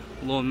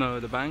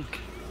lawnmower the bank.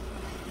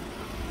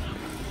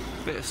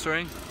 Bit of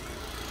string,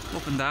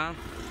 up and down,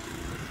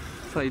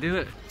 that's how you do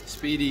it.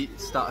 Speedy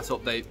status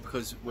update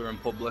because we're in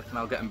public and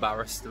I'll get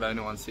embarrassed if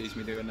anyone sees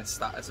me doing a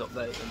status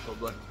update in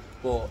public.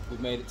 But we've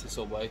made it to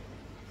Subway.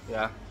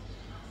 Yeah,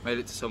 made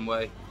it to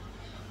Subway.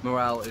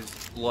 Morale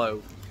is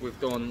low. We've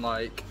done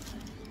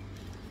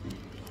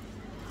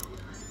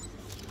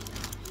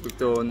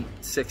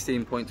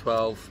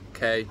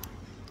 16.12k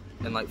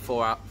in like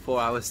 4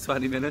 hours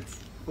 20 minutes.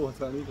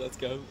 4:20, let's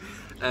go.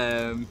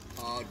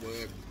 Hard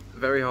work.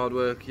 Very hard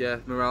work, yeah.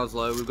 Morale's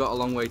low. We've got a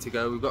long way to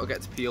go. We've got to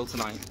get to Peel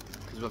tonight.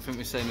 I think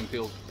we're staying in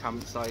Peel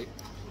campsite.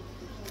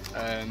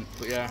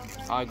 But yeah,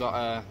 I got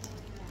a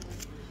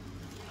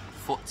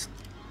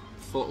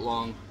foot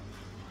long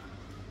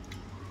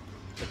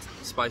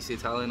spicy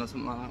Italian or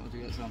something like that. What did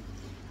you get, Sam?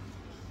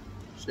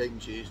 Steak and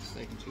cheese.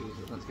 Steak and cheese.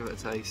 Let's give it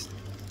a taste.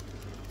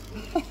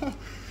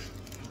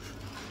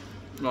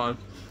 No.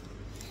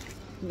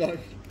 No.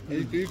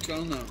 Any beef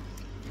on that?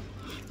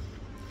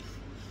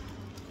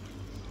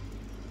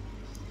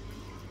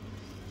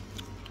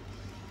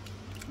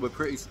 We're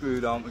pretty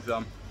screwed, aren't we,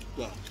 Sam?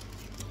 Yeah.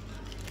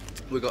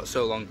 We've got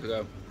so long to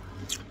go.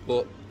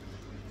 But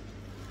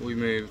we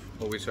move,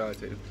 or we try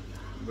to.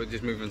 We're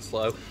just moving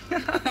slow.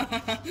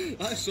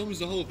 That sums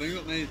the whole thing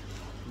up, mate.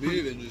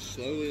 Moving just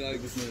slowly,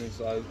 like. Just moving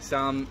slow.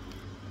 Sam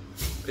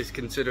is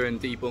considering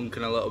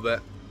debunking a little bit.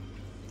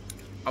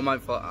 I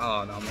might fall.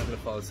 Oh no, I'm not gonna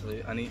fall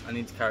asleep. I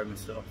need to carry my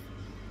stuff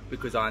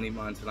because I need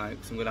mine tonight.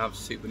 Because I'm gonna have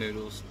super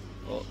noodles,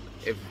 or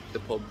if the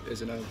pub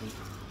isn't open.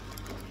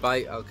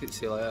 Bye, I'll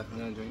see you later. I'm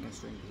going to drink this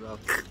drink as well.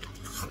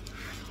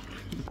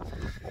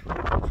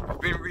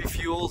 We've been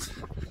refueled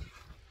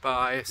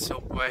by a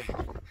Subway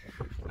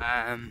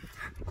and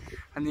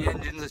the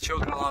engines are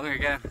chugging along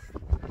again.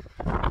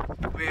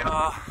 We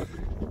are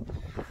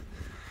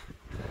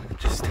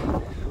just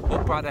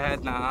up right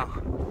ahead now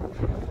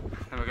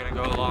and we're going to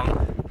go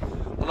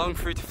along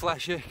through to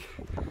Fleshick.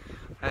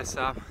 There's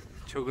Sam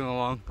chugging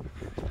along.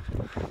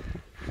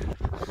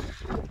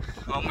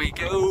 On we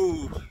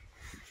go!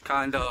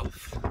 Kind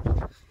of,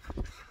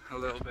 a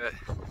little bit,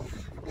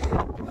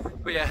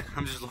 but yeah,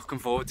 I'm just looking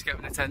forward to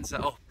getting the tent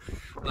set up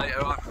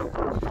later on,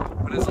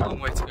 but there's a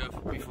long way to go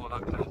before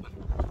that can happen.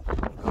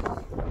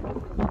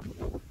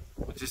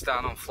 We're just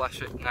down on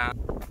Fleshick now.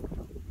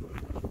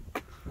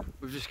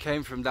 We just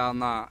came from down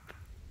that.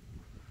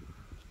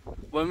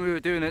 When we were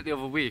doing it the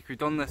other week, we've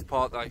done this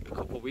part like a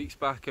couple of weeks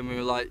back and we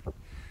were like,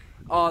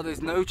 oh,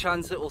 there's no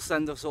chance it will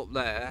send us up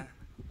there.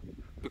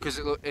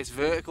 Because it's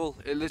vertical,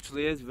 it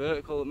literally is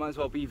vertical, it might as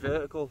well be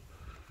vertical.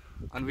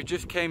 And we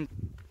just came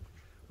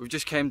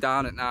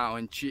down it now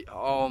and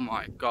oh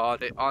my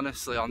god, it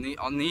honestly, on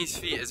these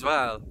feet as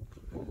well,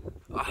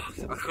 I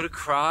could have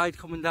cried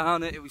coming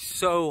down it. It was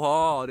so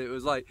hard, it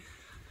was like,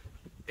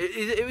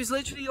 it was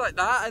literally like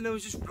that and there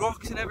was just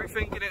rocks and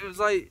everything and it was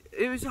like,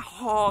 it was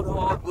hard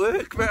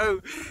work,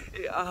 bro.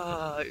 It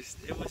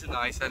wasn't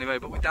nice anyway,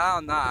 but we're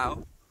down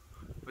now.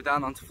 We're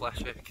down onto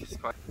Fleshick, it's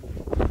quite...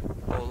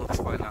 all looks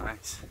quite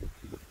nice.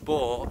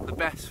 But the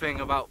best thing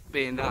about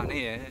being down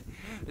here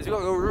is we've got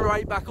to go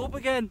right back up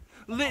again.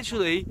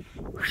 Literally,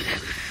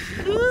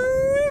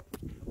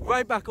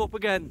 right back up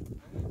again.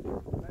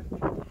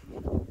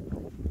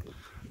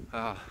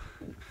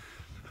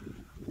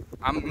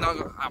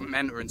 I'm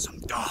entering some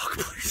dark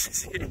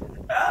places here.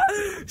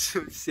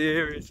 Some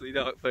seriously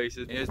dark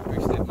places. Here's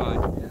boosting my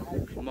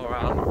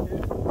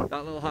morale.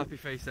 That little happy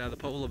face there, the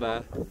polar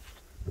bear.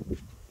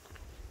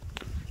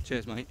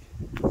 Cheers, mate.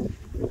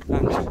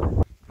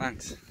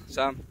 Thanks.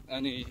 Sam,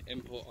 any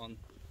input on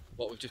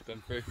what we've just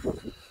been through?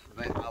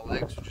 Mate, my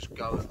legs were just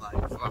going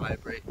like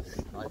vibrate,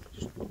 like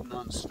just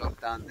non-stop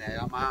down there.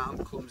 I'm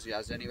clumsy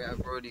as anyway.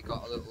 I've already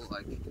got a little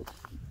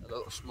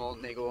small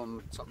niggle on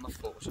the top of my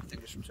foot, which I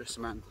think is from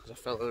twisting my ankle because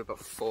I fell over about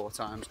 4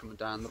 times coming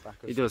down the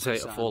back of. He does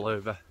hate a fall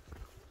over.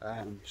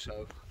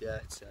 So yeah,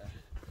 it's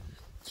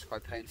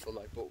quite painful.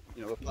 Like, but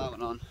you know, we're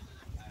ploughing on.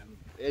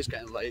 It is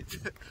getting late.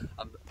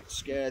 I'm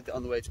scared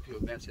on the way to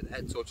people may have to take the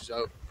head torches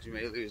out because we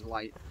may lose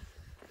light.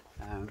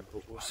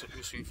 But we'll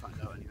soon find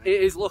out anyway.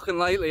 It is looking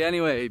likely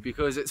anyway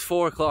because it's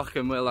 4 o'clock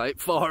and we're like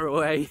far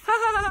away.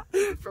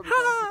 We've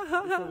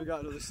probably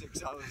got another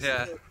 6 hours.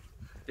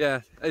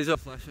 Yeah, it's up.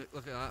 Flash it,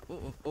 look at that.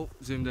 Oh,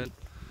 zoomed in.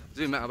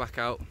 Zoom it back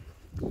out.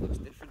 It looks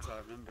different, I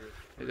remember it.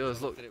 It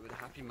does look. At it with a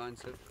happy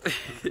mindset.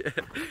 Yeah,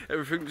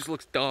 everything just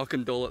looks dark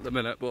and dull at the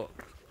minute, but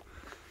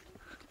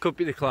could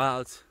be the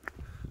clouds.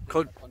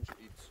 Could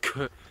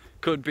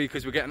be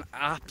because we're getting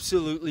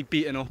absolutely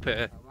beaten up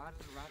here.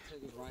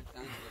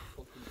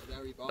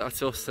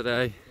 That's us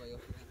today.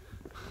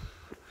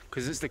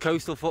 Because it's the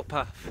coastal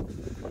footpath.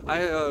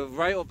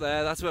 Right up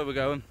there, that's where we're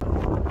going. We're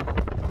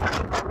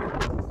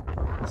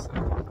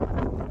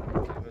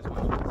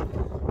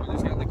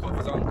just getting the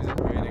covers on because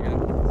it's raining again.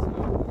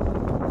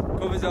 So,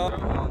 covers on.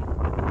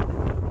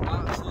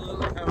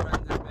 Absolutely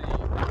horrendous,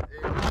 mate.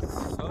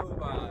 It's so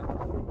bad.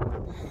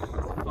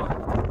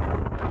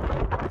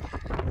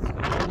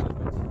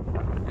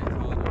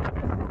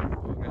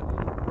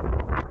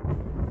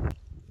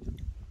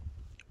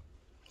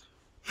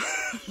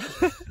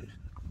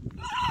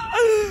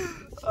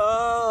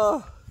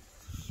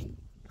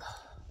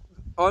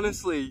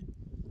 Honestly,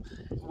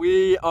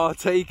 we are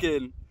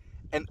taking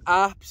an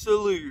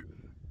absolute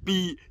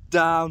beat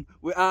down.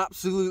 We're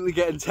absolutely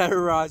getting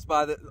terrorised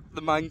by the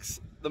Manx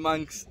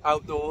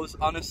outdoors.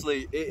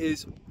 Honestly, it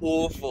is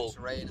awful.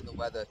 The rain and the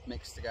weather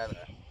mixed together.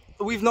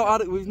 We've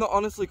not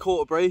honestly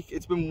caught a break.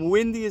 It's been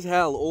windy as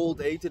hell all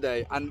day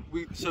today, and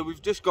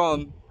we've just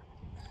gone.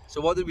 So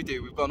what did we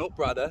do? We've gone up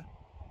Radda.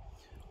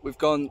 We've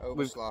gone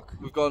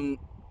we've gone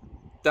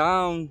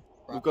down.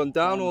 We've gone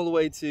down all the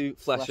way to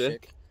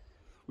Fleshick.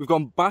 We've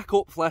gone back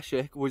up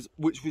Fleshick,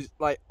 which was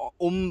like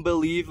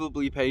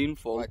unbelievably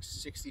painful. Like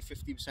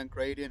 60-50%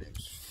 gradient. It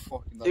was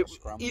fucking like a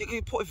scramble.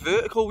 You put it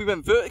vertical. We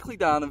went vertically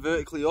down and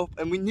vertically up,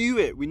 and we knew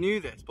it. We knew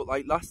this, but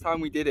like last time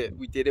we did it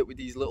with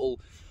these little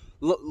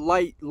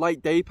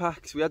light day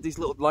packs. We had these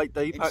little light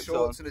day packs in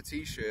shorts and a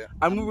t-shirt.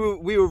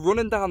 And we were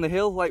running down the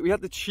hill. Like we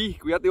had the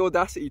cheek, we had the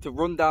audacity to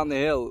run down the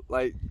hill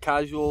like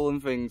casual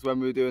and things when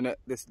we were doing it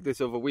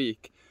this other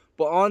week.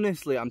 But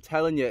honestly, I'm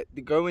telling you,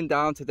 going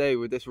down today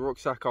with this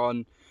rucksack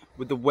on,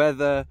 with the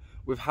weather,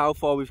 with how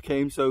far we've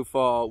came so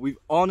far, we've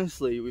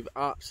absolutely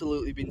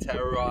been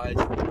terrorised.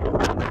 We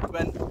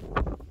went up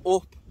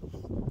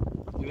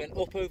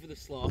over the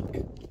slock.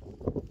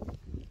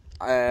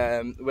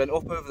 We went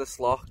up over the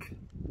slock,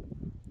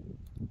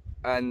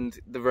 and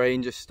the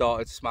rain just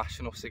started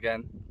smashing us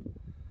again.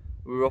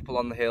 We were up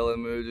along the hill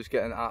and we were just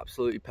getting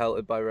absolutely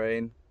pelted by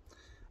rain.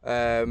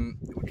 We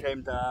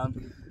came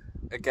down.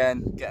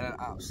 Again, getting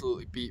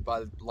absolutely beat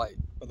by the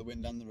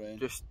wind and the rain.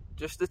 Just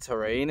the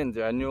terrain in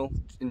general.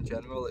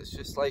 It's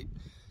just like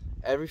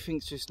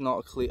everything's just not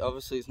a clear.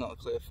 Obviously, it's not a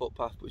clear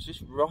footpath, but it's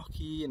just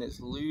rocky and it's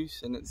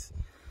loose and it's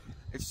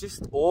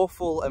just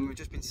awful. And we've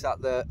just been sat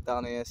there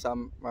down here.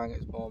 Sam rang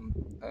his mum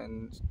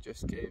and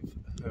just gave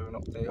her an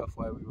update of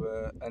where we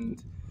were,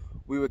 and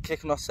we were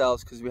kicking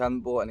ourselves because we hadn't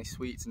bought any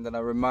sweets. And then I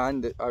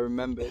remembered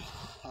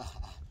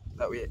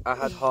that I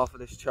had half of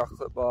this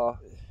chocolate bar.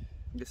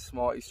 This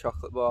Smarties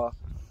chocolate bar,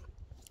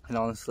 and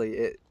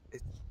honestly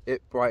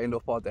it brightened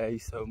up our day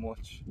so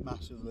much,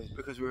 massively,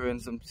 because we were in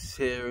some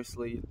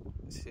seriously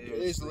it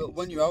is a little,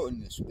 when you're out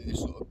in this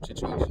sort of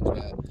situations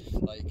where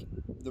like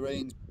the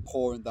rain's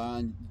pouring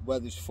down,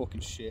 weather's fucking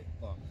shit,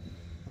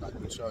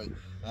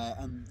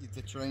 and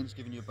the terrain's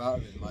giving you a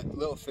battering, like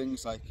little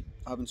things like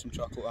having some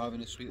chocolate or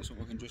having a sweet or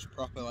something can just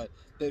proper, like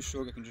a bit of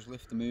sugar can just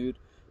lift the mood.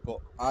 But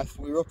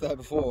we were up there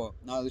before,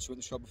 now I literally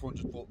went to the shop before and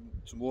just bought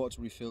some water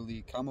to refill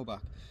the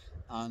Camelback.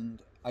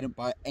 And I didn't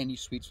buy any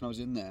sweets when I was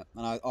in there,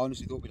 and I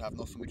honestly thought we'd have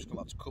nothing. We just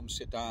come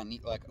sit down and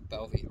eat like a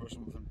Belvita or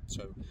something.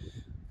 So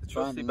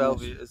trusty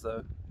Belvitas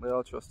though, we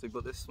are trusty,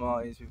 but this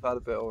Smarties we've had a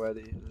bit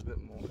already. There's a bit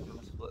more. We're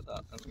gonna split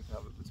that and we can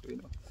have it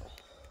between us.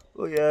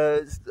 Oh yeah,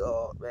 it's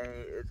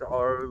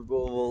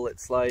horrible.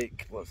 It's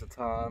like, what's the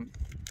time?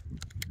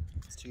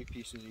 It's 2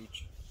 pieces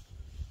each.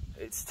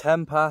 It's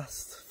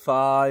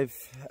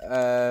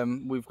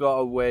 5:10. We've got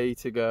a way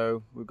to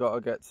go. We've got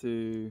to get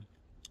to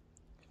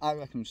I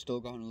reckon we've still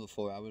got another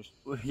 4 hours.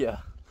 Yeah,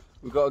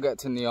 we've got to get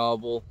to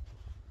Niarble,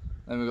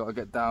 then we've got to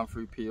get down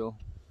through Peel,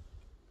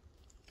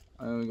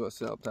 and then we've got to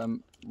set up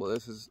them. But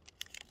this is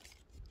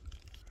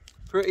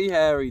pretty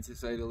hairy to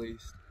say the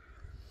least.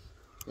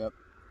 Yep.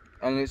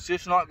 And it's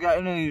just not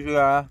getting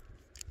easier.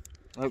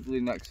 Hopefully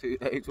next 2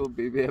 days will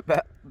be a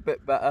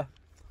bit better.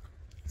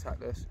 Attack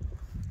this.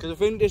 Because I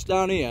think this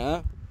down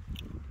here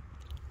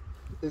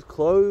is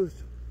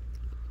closed.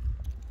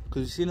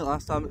 Because you've seen it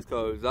last time, it's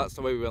closed. That's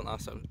the way we went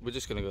last time. We're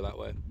just going to go that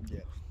way. Yeah.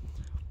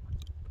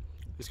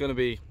 It's going to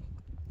be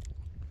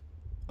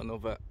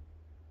another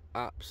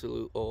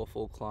absolute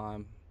awful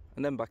climb.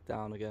 And then back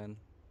down again.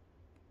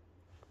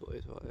 But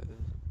it's what it is.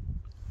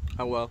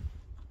 Oh well.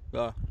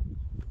 Yeah.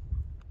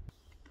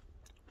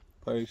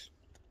 Peace.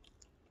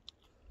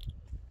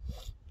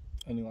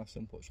 Any last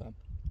input, Sam?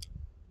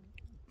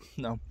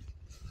 No.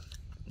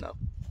 No.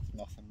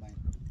 Nothing, mate.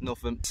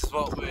 Nothing.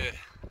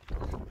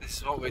 This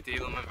is what we're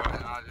dealing with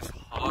right now. Just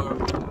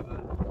horrible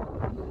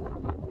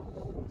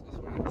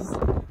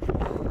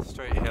weather. Just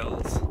straight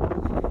hills.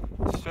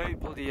 Straight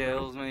bloody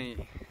hills, mate.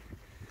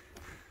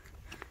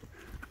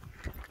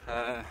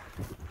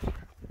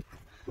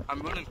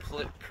 I'm running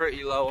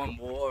pretty low on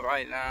water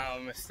right now,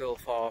 and we're still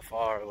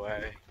far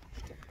away.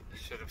 I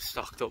should have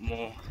stocked up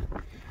more.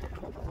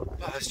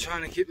 But I was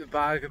trying to keep the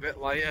bag a bit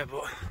lighter,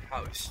 but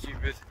that was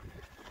stupid.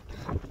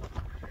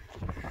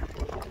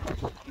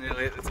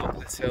 Nearly at the top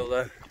of this hill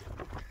though.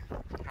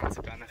 Had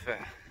to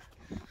benefit.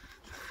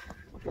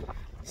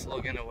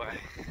 Slugging away.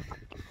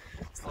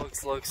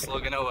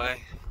 Slugging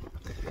away.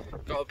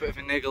 Got a bit of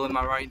a niggle in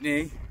my right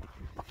knee.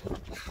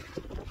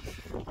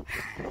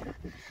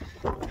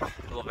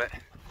 Love it.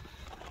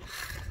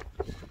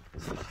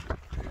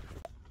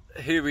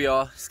 Here we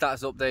are,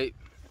 status update.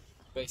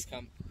 Base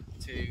camp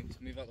 2.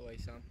 Move out the way,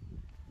 Sam.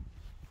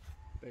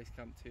 Base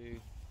camp 2.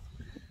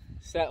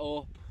 Set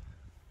up.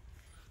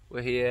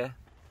 We're here.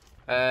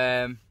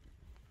 Yeah,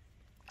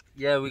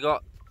 we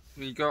got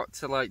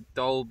to like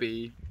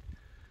Dolby,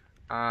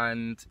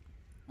 and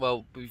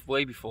well,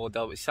 way before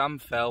Dolby. Sam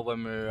fell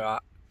when we were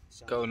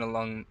going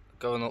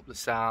up the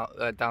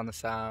sound, down the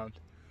sound,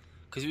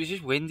 because it was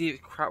just windy. It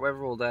was crap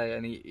weather all day,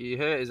 and he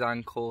hurt his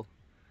ankle.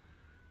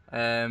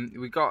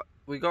 We got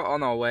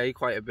on our way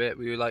quite a bit.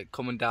 We were like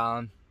coming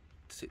down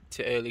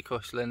to early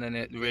Cushling, and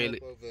it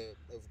really over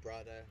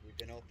Bradder. We've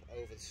been up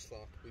over the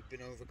Slough. We've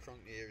been over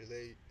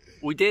Cronky.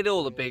 We did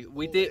all the big.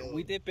 We did all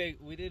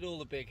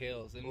the big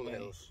hills, didn't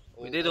we?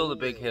 We did all the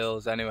big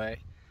hills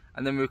anyway,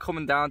 and then we were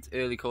coming down to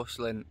early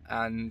Cushling,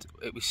 and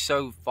it was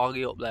so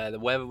foggy up there. The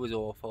weather was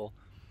awful,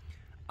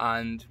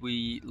 and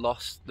we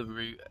lost the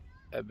route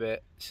a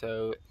bit.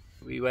 So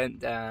we went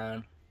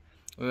down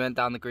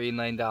the green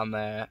lane down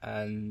there,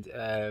 and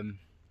I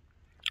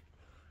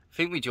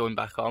think we joined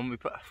back on.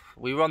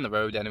 We were on the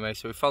road anyway,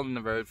 so we fell on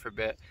the road for a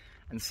bit,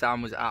 and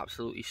Sam was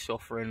absolutely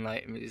suffering.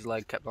 Like his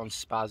leg kept on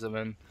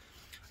spasming,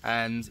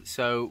 and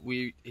so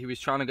he was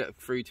trying to get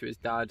through to his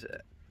dad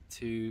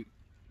to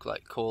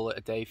like call it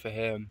a day for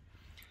him,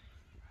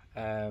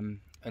 and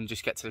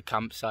just get to the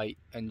campsite,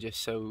 and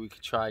just so we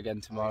could try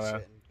again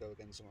tomorrow. Go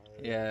again tomorrow.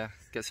 Yeah,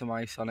 get some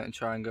ice on it and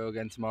try and go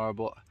again tomorrow.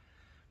 But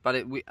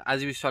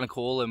as he was trying to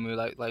call him, we were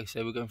like I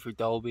say, we're going through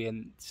Dolby,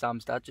 and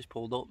Sam's dad just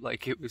pulled up.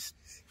 Like it was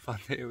fun.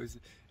 It was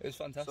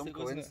fantastic. Some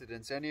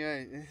coincidence,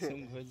 anyway.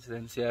 Some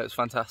coincidence. Yeah, it was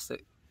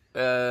fantastic.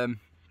 I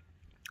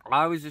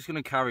was just going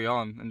to carry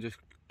on and just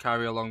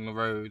carry along the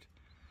road,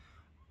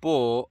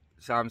 but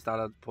Sam's dad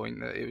had the point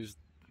that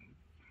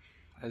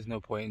there's no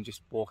point in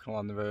just walking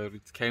along the road.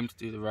 We came to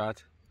do the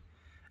Raad,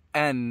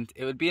 and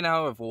it would be an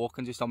hour of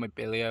walking just on my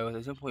billio.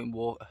 There's no point in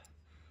walking.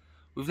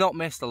 We've not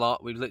missed a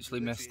lot. We've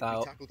literally missed out.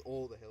 We tackled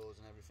all the hills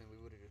and everything. We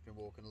would have just been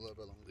walking a little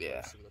bit longer.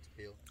 Yeah. So we got to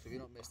Peel. So we've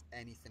not missed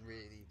anything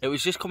really. It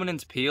was just coming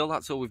into Peel.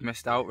 That's all we've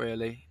missed out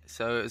really.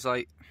 So it was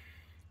like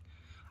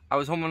I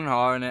was humming and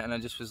hawing it, and I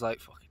just was like,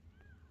 "Fuck it,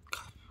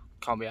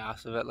 can't be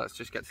arsed with it. Let's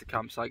just get to the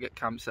campsite, get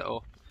camp set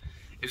up."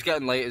 It was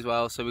getting late as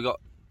well, so we got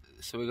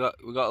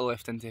a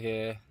lift into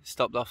here.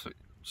 Stopped off at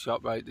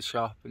the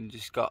shop, and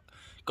just got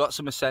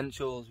some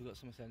essentials. We got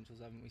some essentials,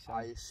 haven't we, Sam?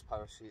 Ice,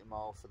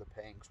 paracetamol for the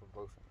pain, because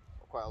we're both in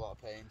quite a lot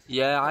of pain.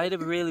 Yeah, I had a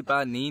really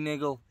bad knee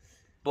niggle,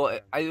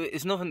 but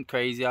it's nothing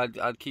crazy.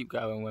 I'd keep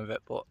going with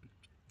it, but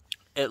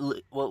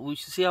well, we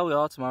should see how we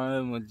are tomorrow,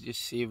 and we'll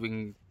just see if we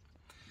can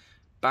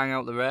bang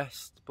out the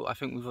rest. But I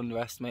think we've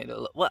underestimated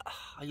it. Well,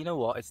 you know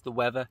what? It's the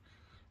weather.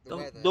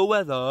 The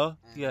weather.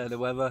 Yeah, the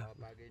weather. Our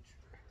baggage.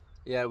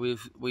 Yeah,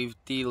 we've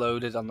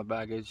deloaded on the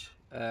baggage.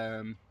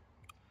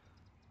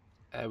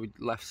 We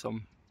left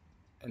some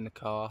in the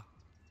car,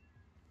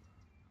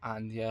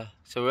 and yeah,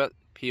 so we're at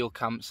Peel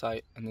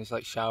campsite, and there's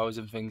like showers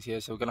and things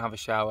here, so we're gonna have a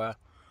shower,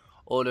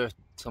 order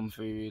some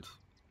food.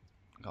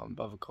 Can't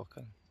bother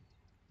cooking.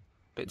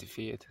 Bit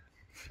defeated.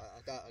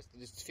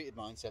 This defeated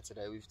mindset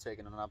today. We've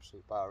taken an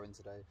absolute battering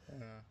today.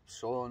 Yeah.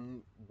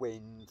 Sun,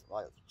 wind,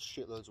 like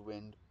shitloads of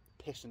wind,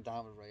 pissing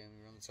down with rain.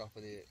 We were on the top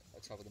of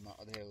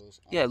the hills.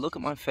 Yeah, look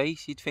at my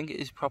face. You'd think it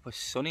is proper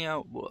sunny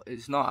out, but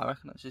it's not. I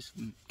reckon that's just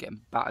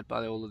getting battered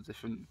by all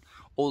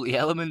the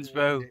elements,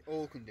 bro.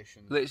 All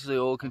conditions. Literally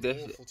all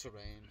conditions. Awful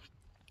terrain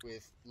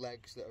with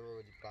legs that are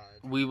already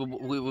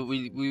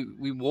battered.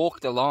 We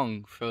walked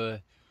along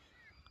for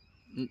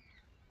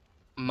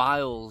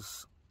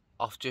miles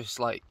off just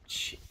like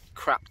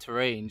crap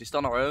terrain, just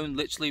on our own.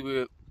 Literally, we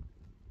were.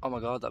 Oh my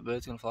god, that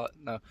bird's gonna fly.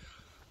 No.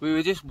 We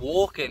were just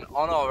walking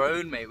on our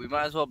own, mate. We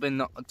might as well have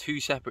been on 2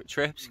 separate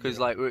trips because,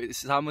 like,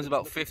 Sam was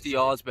about 50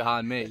 yards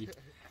behind me,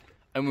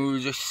 and we were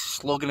just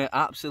slugging it,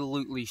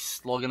 absolutely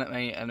slugging it,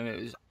 mate. And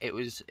it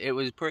was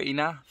pretty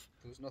naff.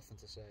 There was nothing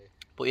to say.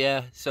 But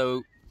yeah,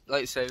 so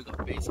like I say, we've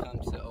got base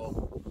camp set up.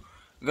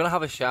 We're gonna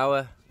have a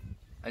shower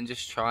and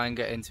just try and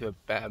get into a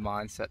better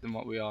mindset than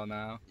what we are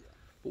now. Yeah.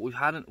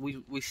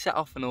 But we set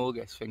off in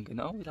August thinking,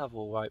 oh, we'd have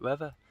all right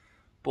weather,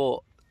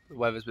 but the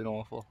weather's been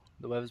awful.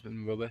 The weather's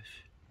been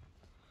rubbish.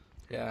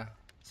 Yeah,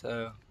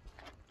 so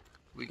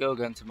we go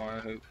again tomorrow,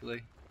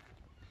 hopefully.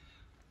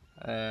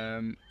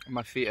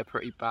 My feet are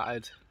pretty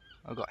battered.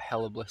 I've got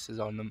hella blisters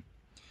on them.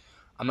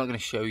 I'm not going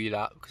to show you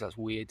that because that's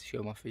weird to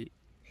show my feet.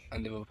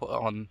 And if I put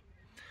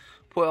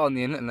it on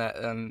the internet,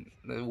 and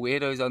the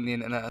weirdos on the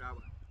internet.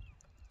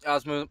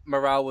 As my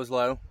morale was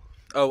low.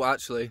 Oh,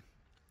 actually,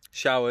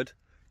 showered,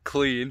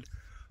 clean,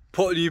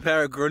 put a new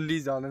pair of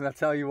Grundies on, and I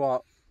tell you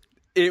what,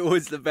 it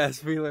was the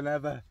best feeling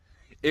ever.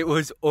 It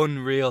was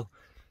unreal.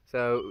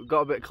 So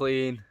got a bit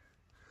clean.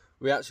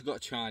 We actually got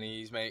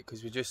Chinese, mate,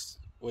 because we're just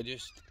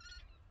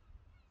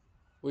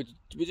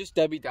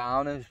Debbie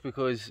Downers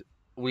because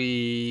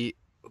we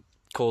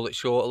call it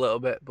short a little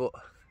bit, but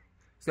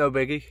it's no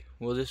biggie.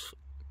 We'll just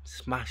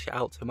smash it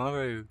out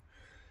tomorrow.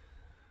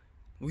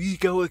 We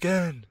go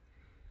again.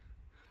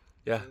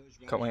 Yeah,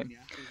 can't wait.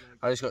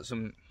 I just got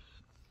some.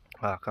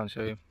 Well, I can't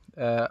show you.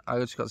 I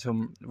just got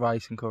some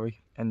rice and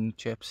curry and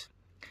chips.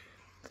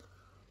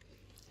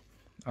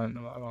 I don't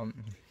know what I want.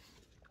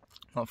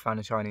 Not a fan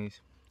of Chinese,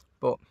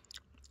 but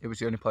it was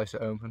the only place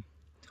that opened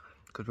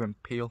because we're in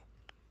Peel.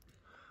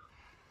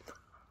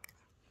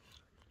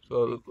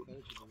 So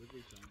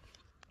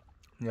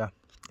yeah,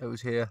 it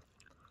was here.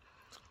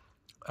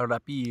 A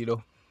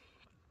rapido.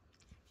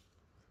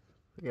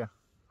 Yeah.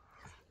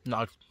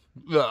 Nice.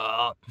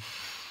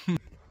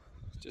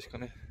 Just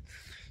gonna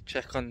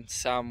check on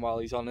Sam while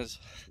he's on his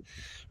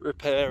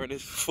repairing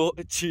his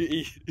foot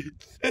duty.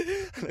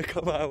 And I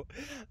come out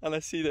and I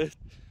see this.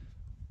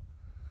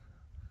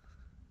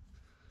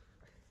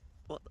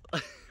 What?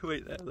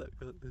 Wait there, look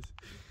at this.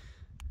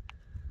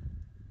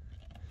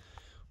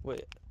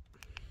 Wait.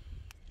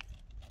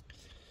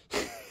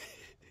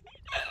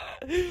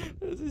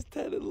 There's this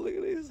tenant, look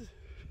at this.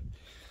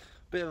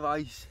 Bit of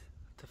ice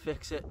to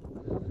fix it.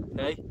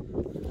 Hey?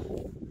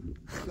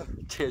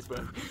 Cheers,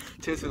 bro.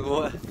 Cheers for the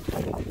water.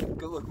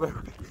 Good luck, bro.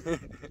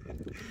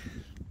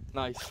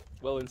 Nice.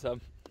 Well done,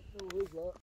 Sam.